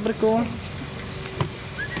Боби, що те бракува?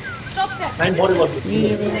 Stop that. Same body was the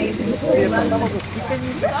same.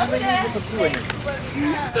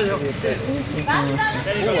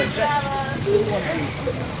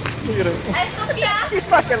 Hey, Sophia! You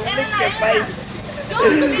fucking lick your face.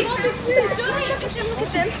 Johnny, look at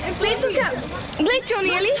them. Glej tukaj. Glej,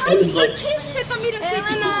 Johnny, ali?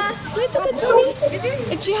 Elena, glej tukaj, Johnny.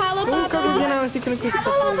 Ekči, halo, baba.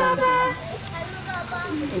 Halo, baba.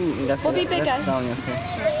 Bobby, pekaj.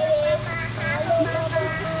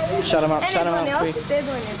 Shut him up, quick.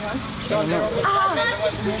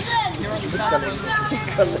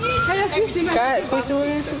 Kaj, koji se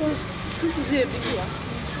uvijek?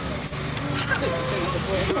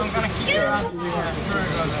 Yeah,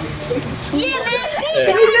 man,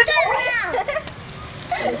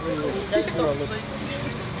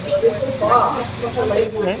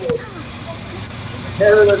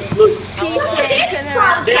 Look. Peace,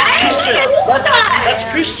 That's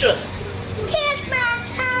Christian.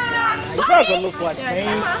 It doesn't look like me.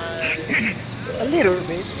 A little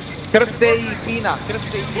bit. Krstejina.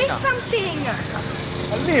 Say something.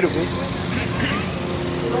 A little bit.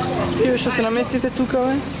 Ти ще се наместите тук, бе?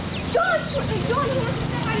 Johnny, ja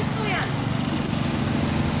se mari Stojan.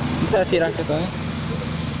 Да ти ръката, бе.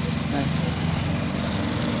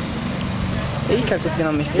 Ей, како се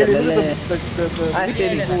наместите, леле. Ай,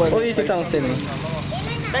 седни. Одите там, седни.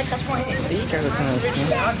 Ей, како се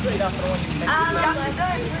наместите.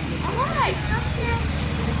 Alright.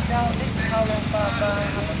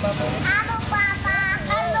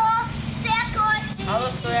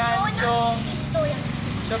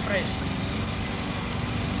 Що правиш?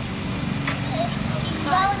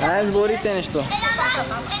 Ajde, zborite nešto.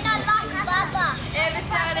 Еве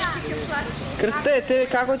сега речи ке плаче. Крсте, тебе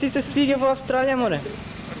како ти се свига во Австралија, море?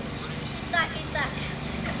 Так и так.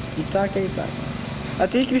 И така, и така. А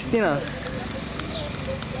ти, Кристина?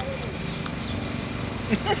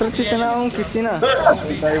 Срци се на ум, Кристина.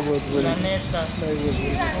 Дай го отвори. Жанета. Дай го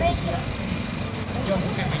отвори. Джон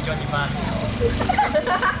тука ми Джони Бас.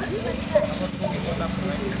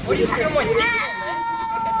 Ори тука мой.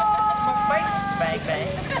 Бай.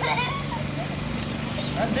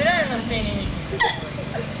 А дирай на стени нisi.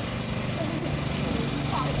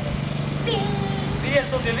 Вие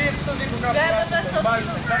сте дели, сте ви кога. Гледа да се стани.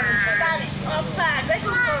 Опа, дай го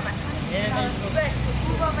това.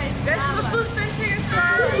 Хубава е слава.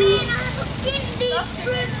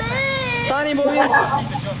 Стани, Боби!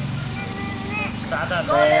 Да.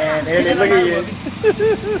 Не, лъги.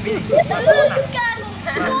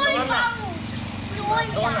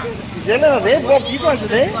 Желена, не, Боб, имаш,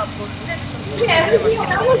 не?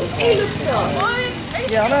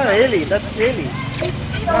 Yeah, no, Ellie, that's Ellie.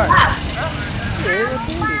 Right. Yeah, that's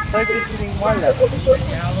Ellie. Focusing my lap.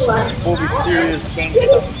 Bobby serious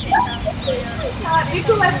gangster.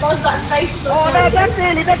 Oh no, that's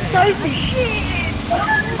Ellie, that's Sophie. Shit!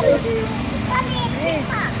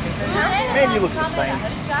 Man, you look the same.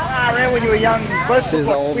 Ah, man, when you were young, both Се look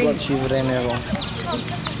за like twins. облачи времево.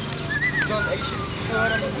 John, are you sure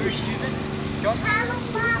I'm not very stupid? John?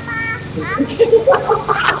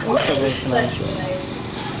 Още беше научил.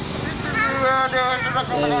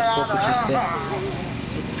 Еви, скопичи се.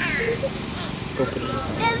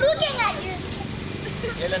 They're looking at you.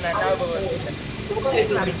 Елена, наубаваците.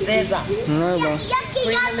 Принцеза. No, no.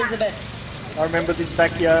 Queen Elizabeth. I remember this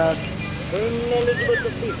backyard.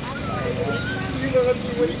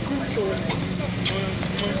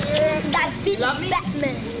 That big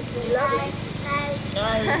Batman.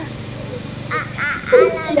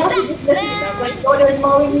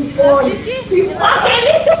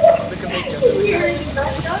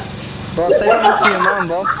 Bob, say something to your mom,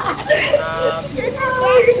 Bob.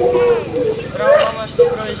 Здраво, мама, що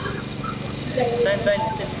правиш? Дай ти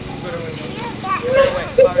се фигураме.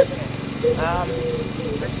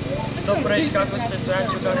 Що правиш, како сте,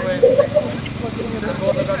 Стоянчо, како е?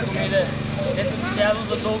 Школа како ми иде? Не съм ти се явил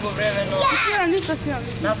за дълго време, но...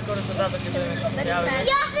 Наскоро се дадох да ме се яви.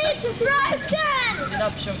 Ти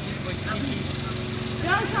напишам писмо и слики.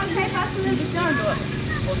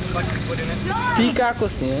 После пак ти пориме. Ти како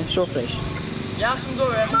си, не? Шо правиш? Јас сум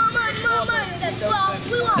добро, јас сум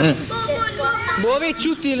Боби,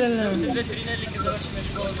 чути леле. Още 2-3 недели ќе завршиме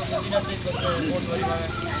школа до годината и после одмор имаме.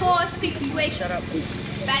 4-6 weeks.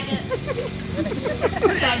 Bang it.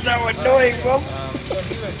 That's so annoying, Bob.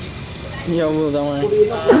 Я буду домой.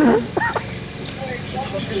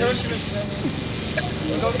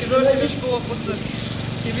 Скоро ќе завршиме школа, после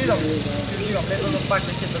ќе видам, ќе уживам, лето до пак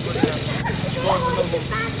 10-та година. Школата много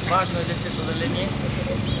важно е 10-то отделение.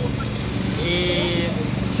 И...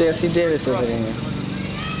 Сега си 9-то отделение.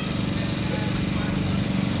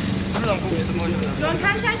 Видам колко ще може да... John,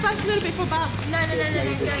 can't I pass a little bit for Bob? No, don't.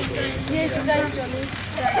 Yes, don't, Johnny.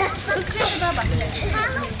 Just check the Baba.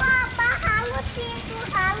 Hello, Papa. Hello, Tito.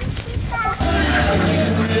 Hello, Tita.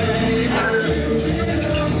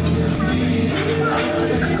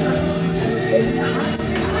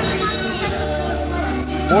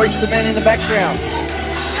 Boy's the man in the background.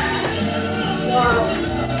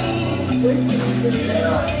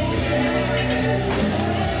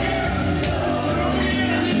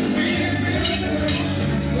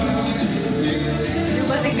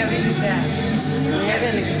 Любата га види сега. Не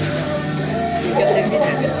вели се. Ка те види.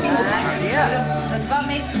 За 2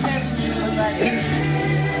 месеца си го позади.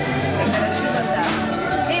 Така рачуната.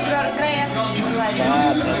 Февруар, краja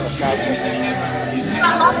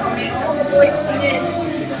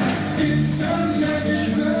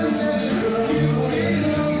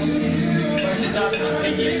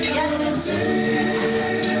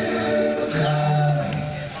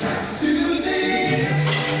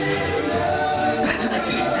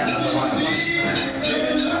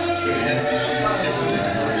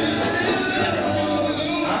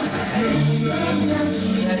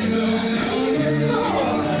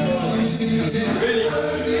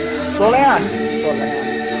Solean.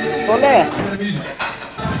 Solean.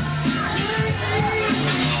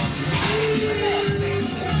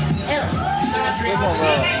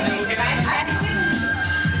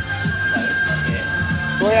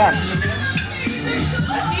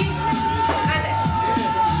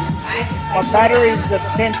 My battery is at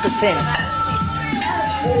 10%.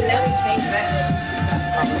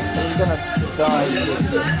 I'm gonna die.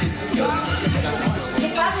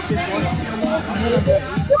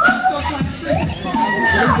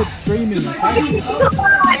 Streaming,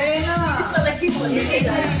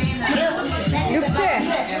 Ljubče,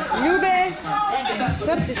 Ljube,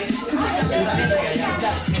 crti se.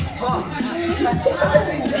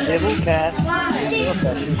 Devil cat.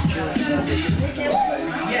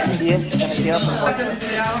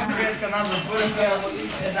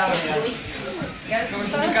 Само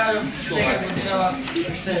ще ти кажа, всеки година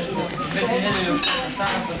ще 2-3 недели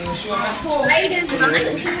останат да завършуваме.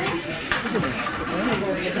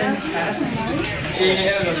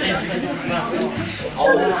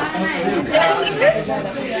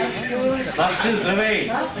 Славче,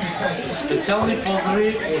 здравей! Специални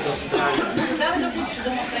поздрави от Австралия.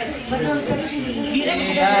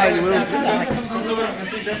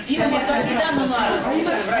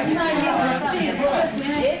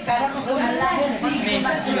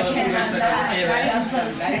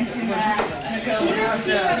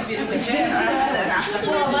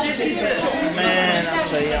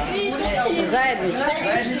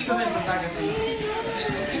 Заедничка нещо така се исти.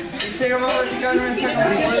 И сега мога да ти кажем всяка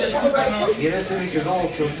да бъдеш тук, но... И не се ми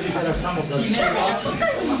казало, че от 3 дена само да...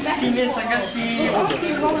 Ти не сакаш и...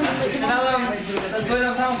 Се надам да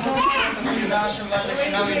дойдам там в късната, че завършам важда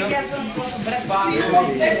кинами, но...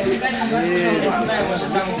 Не знае, може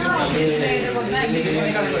там от късната. Не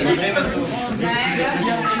видим какво е времето.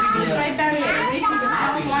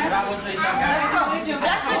 Работа и така.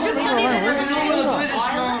 Да дойдеш,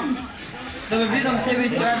 но... Да ме видам тебе и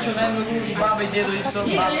Стоянчо най-много баба и дедо исто,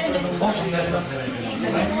 бабата да узочим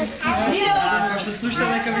Ако ще слушате,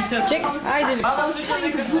 нека ви ще... Чек, айде ли? Баба, слушай,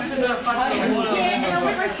 нека слушате да пак да говоря.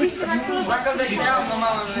 Закам да изсеявам, но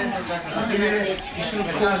мама не е така. И ще го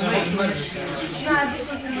кажа, може бързо се.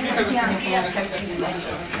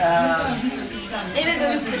 Еве го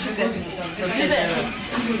Любче тук. Любе,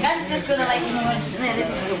 кажи се на майка на моята. Не, не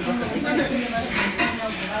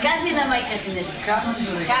кажи на майка ти нещо. Како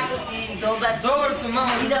си? Добър си? Добър съм,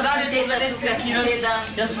 мама. И да правите да се кираш.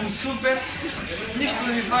 Аз съм супер. Нищо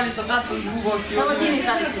не ми фали са дата Google си. Само ти ми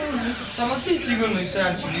фалиш. Само ти сигурно и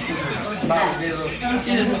Стоянчо. Баба, дедо.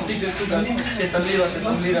 Си да съм стигнал тук. Тета Лила,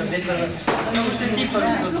 тета Мира, децата. Много ще ти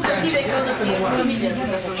първи са от Стоянчо. Ти дека да си фамилията.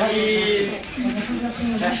 И...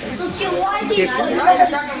 Айде,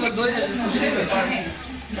 сакам да дойдеш да съм тебе пак.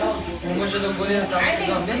 Може да бъде там.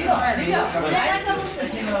 Не се знае.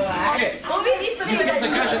 Искам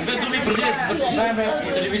да кажа две думи преди да се запознаем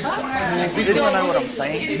по телевизията.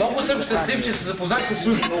 Много съм щастлив, че се запознах с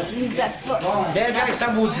Сури. Не бях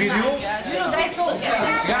само от видео.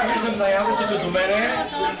 Сега виждам наявно тук до мене.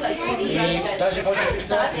 И даже който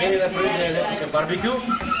мери да прави да яде тук барбекю.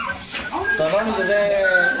 Това ми даде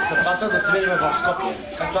съдбата да се видим в Скопие.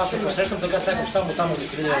 Както аз се посрещам, така сякам само там да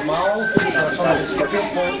се видим малко и се насваме в Скопие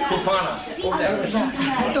по Тупана.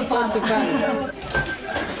 Тупана.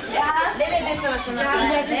 Леле, деца ще направи.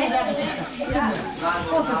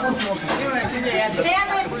 Сега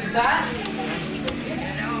да...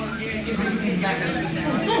 Сигурно си знакаш.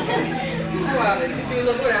 Това бе, ти ми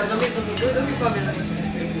заборял да мисля да дойда ти памет.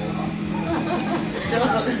 Само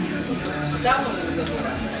да ми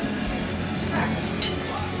заборя.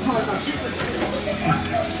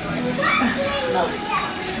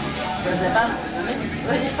 Разебан се, замисли.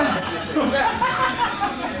 Дойде памет се.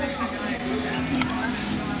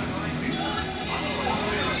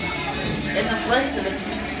 Една плеща вече.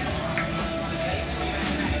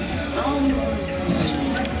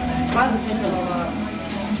 Това да се това.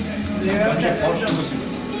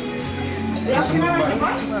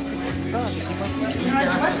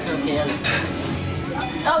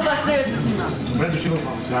 Баш не да снима. Добре дошли в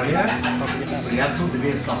Австралия. Приятно да ви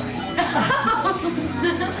е сладко.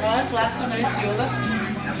 Това е сладко, нали си Йода?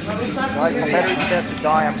 Guys, my battery's about to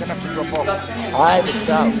die. I'm gonna have to drop off. I have to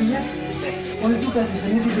go.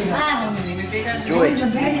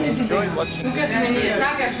 Enjoy watching. Тук сме ние.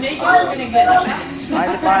 Сакаш, не идиш, ще не гледаш, а?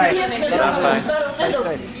 Bye, bye.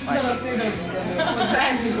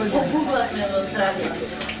 Погуглахме в Австралия.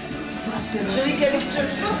 Ще вика Любчев,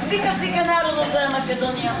 що вика народа за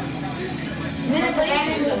Македония? Не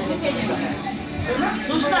паричи.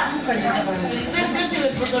 Слушай, sve skršile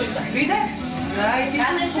prozorita. Vide?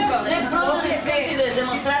 Sve prozori skršile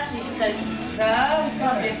demonstracije šitari. Da,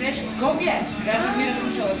 je sve Skopje. Gažu Mira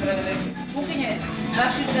slušala prevede. Kukinje,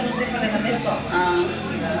 vaši se rozrepale na mesto.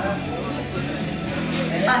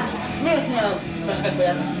 Ne je snijela baš kako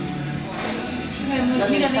ja.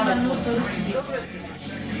 Mira neka nužda ručiti.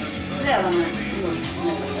 Treba me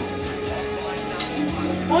nužda.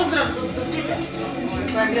 Pozdrav za svite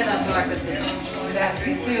koja gleda това късето. Да,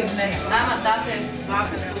 Христо и от мен. Мама, тате,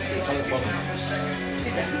 баба, слушай.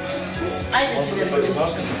 сега. Ajde сега.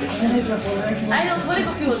 Ajde, otvori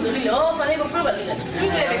го пивото, Лиле. О, па не го пробва, Лиле.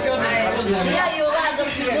 Слушай, бе, ќе однесе. Ја и ова да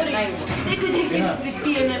се говори. Секој ден ќе се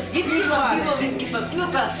пие не виски па пиво,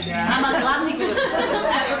 па ама гладни кога се.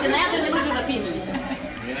 Ако се најаде не може да пиеме више.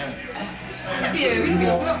 Пие виски,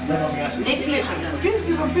 не пиеш.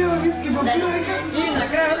 Виски па пиво, и на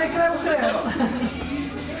крај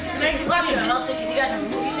Не ги плачеме, малце ќе си кажем,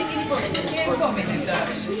 видите ќе ни помете. Ќе помете, да,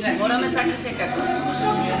 беше све. Мораме така секако.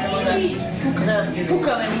 Ние само да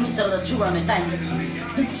пукаме внутра, да чуваме тајни.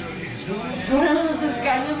 Мораме да се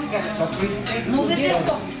кажем така. Многу е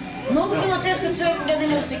тешко. Многу било тешко човек кога не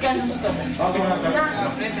може да си каже муката.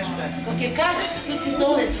 Да, претешко е. Кога ќе кажеш, ќе ти се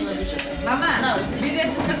олесни на душата. Мама, виде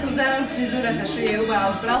тука се узарам фризурата, што е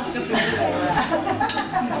убава, австралска фризура.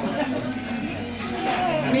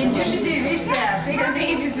 Минджушите и вижте, а сега не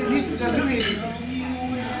иди се нищо за други вижте.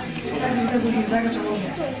 Сега да го загачам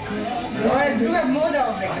овде. Ова е друга мода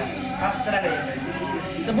овдека, Австралија.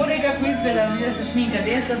 Да бъде како изгледа, да се шминка.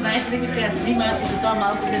 Деска знаеш дека ќе снимаат и за тоа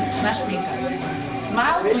малку се нашминка.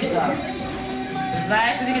 Малку и тоа.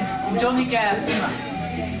 Знаеш дека Џони ќе ја снима.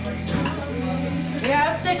 Ја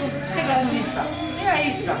сега иста. Ја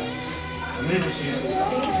иста. Не си иста.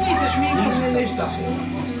 Ти се шминкаш не нешто.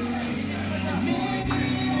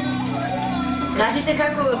 Кажете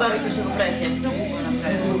како бабите што го прави хест.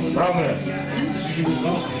 Правно е. Си го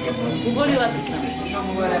знам се дека правно. Уболивате ги.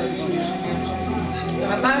 Много го работиш.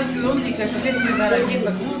 А бабите онлика што дете ми бара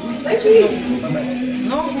гепа,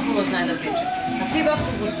 много хубаво знае да пече. А ти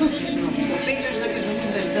Васко го сушиш много. Го печеш да кажеш му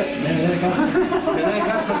извеш црце. Не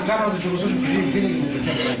како карам да ќе го слушам, кажи винаги го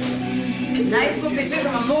печем. Најско печеш,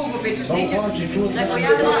 ама многу го печеш. Не ćeš да го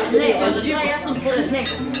јадеш. Не, живо. јас сум според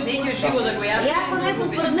него. Не ćeš живо да го јадеш. Ја ако не сум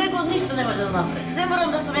според него, ништо не може да направи. Се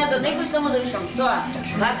морам да сум ја до него и само да викам тоа.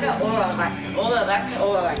 Вака, ова вака, ова вака,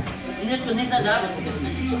 ова вака. Иначе не знае да работи без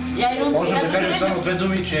мене. Ја и он Можем да кажем само две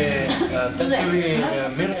думи, че Теткови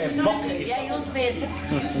мир е бог. Ја и он сме едни.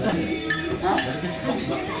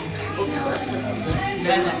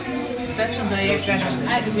 Да. Точно да ја кажам.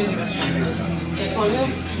 Ајде си одиме.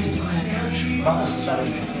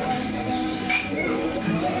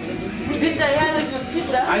 Пита, јадеш од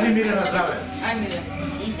пита. Ајде Мире на здраве. Ајде Мире.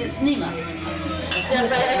 И се снима. Сега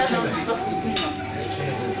па ја да просто снима.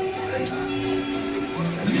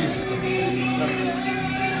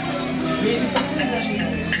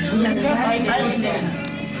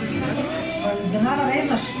 Денара не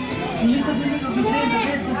имаш. И никак не никак би трябва да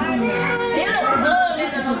без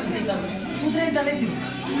Лена научи ти казва. Утре да летим.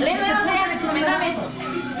 Лена, ја да јадеш на мене месо.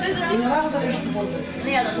 И на работа нещо после.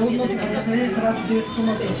 Не ја да Одно да кажеш на се работа 10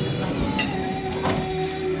 минути.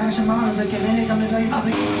 Сега ще мама да дојде мене, кам не дојде да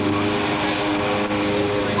дојде.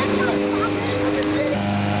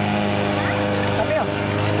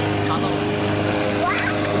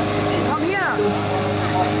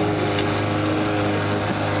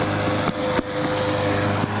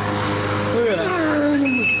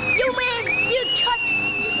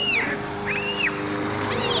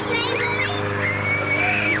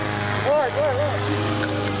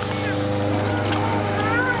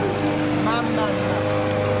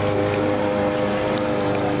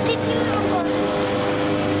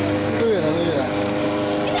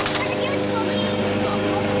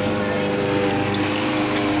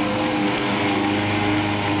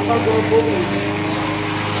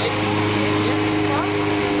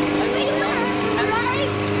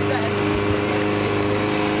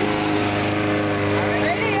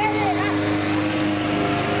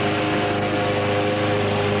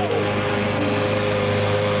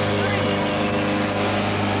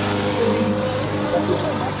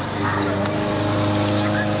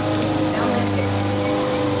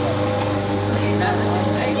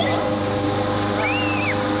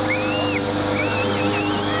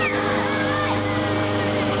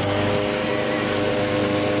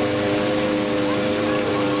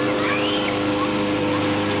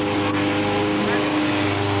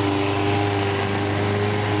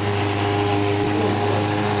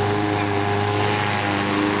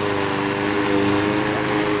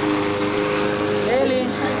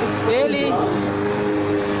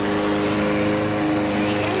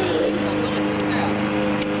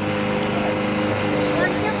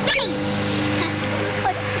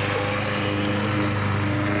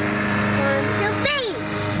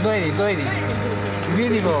 Doidi.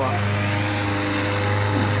 Vidi ova.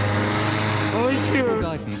 For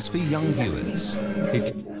guidance for young viewers.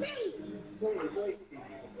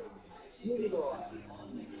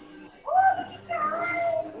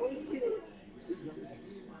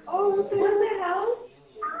 Oh, what the hell?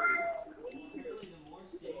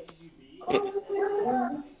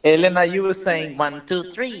 Elena, you were saying 1, 2,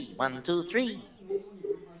 3, 1, 2, 3.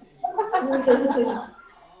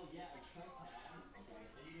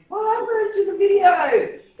 What happened to the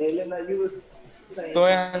video? Elena, you were saying...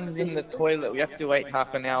 Stoyan's in the toilet. We have to wait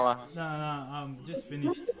half an hour. No, just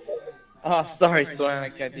finished. Oh, sorry,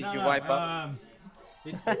 Stoyan. Okay, did you wipe up?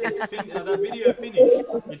 That video finished.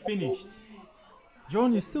 It finished.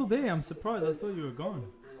 John, you're still there. I'm surprised. I thought you were gone.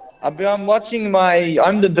 I'm watching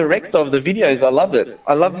I'm the director of the videos. I love it.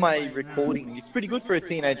 I love my recording. It's pretty good for a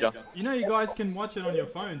teenager. You know, you guys can watch it on your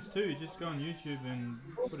phones too. Just go on YouTube and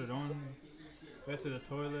put it on. Go to the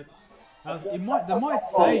toilet. They might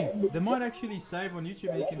save. They might actually save on YouTube,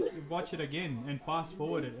 and you can watch it again and fast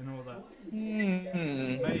forward it and all that.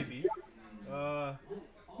 Maybe.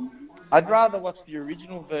 I'd rather watch the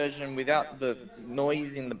original version without the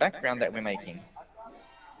noise in the background that we're making.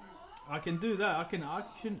 I can do that. I can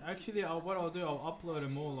actually. What I'll do, I'll upload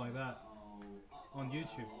them all like that on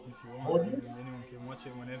YouTube if you want, and anyone can watch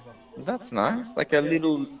it whenever. That's nice. Like a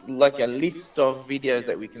list of videos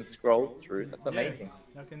that we can scroll through. That's amazing.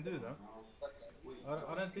 Yeah, I can do that.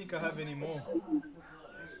 I don't think I have any more.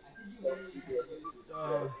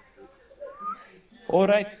 All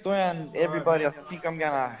right, Stoyan, everybody. I think I'm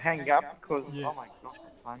gonna hang up because oh my gosh,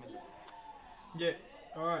 what time is it? Yeah.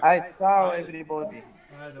 All right. Alright, ciao, everybody.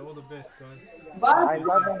 Alright, all the best, guys. I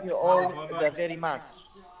love you all very much.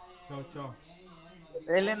 Ciao, ciao.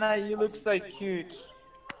 Elena, you look so cute.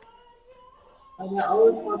 And they're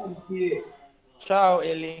always fucking cute. Ciao,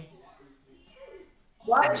 Ellie.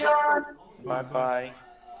 Bye, John. Bye-bye.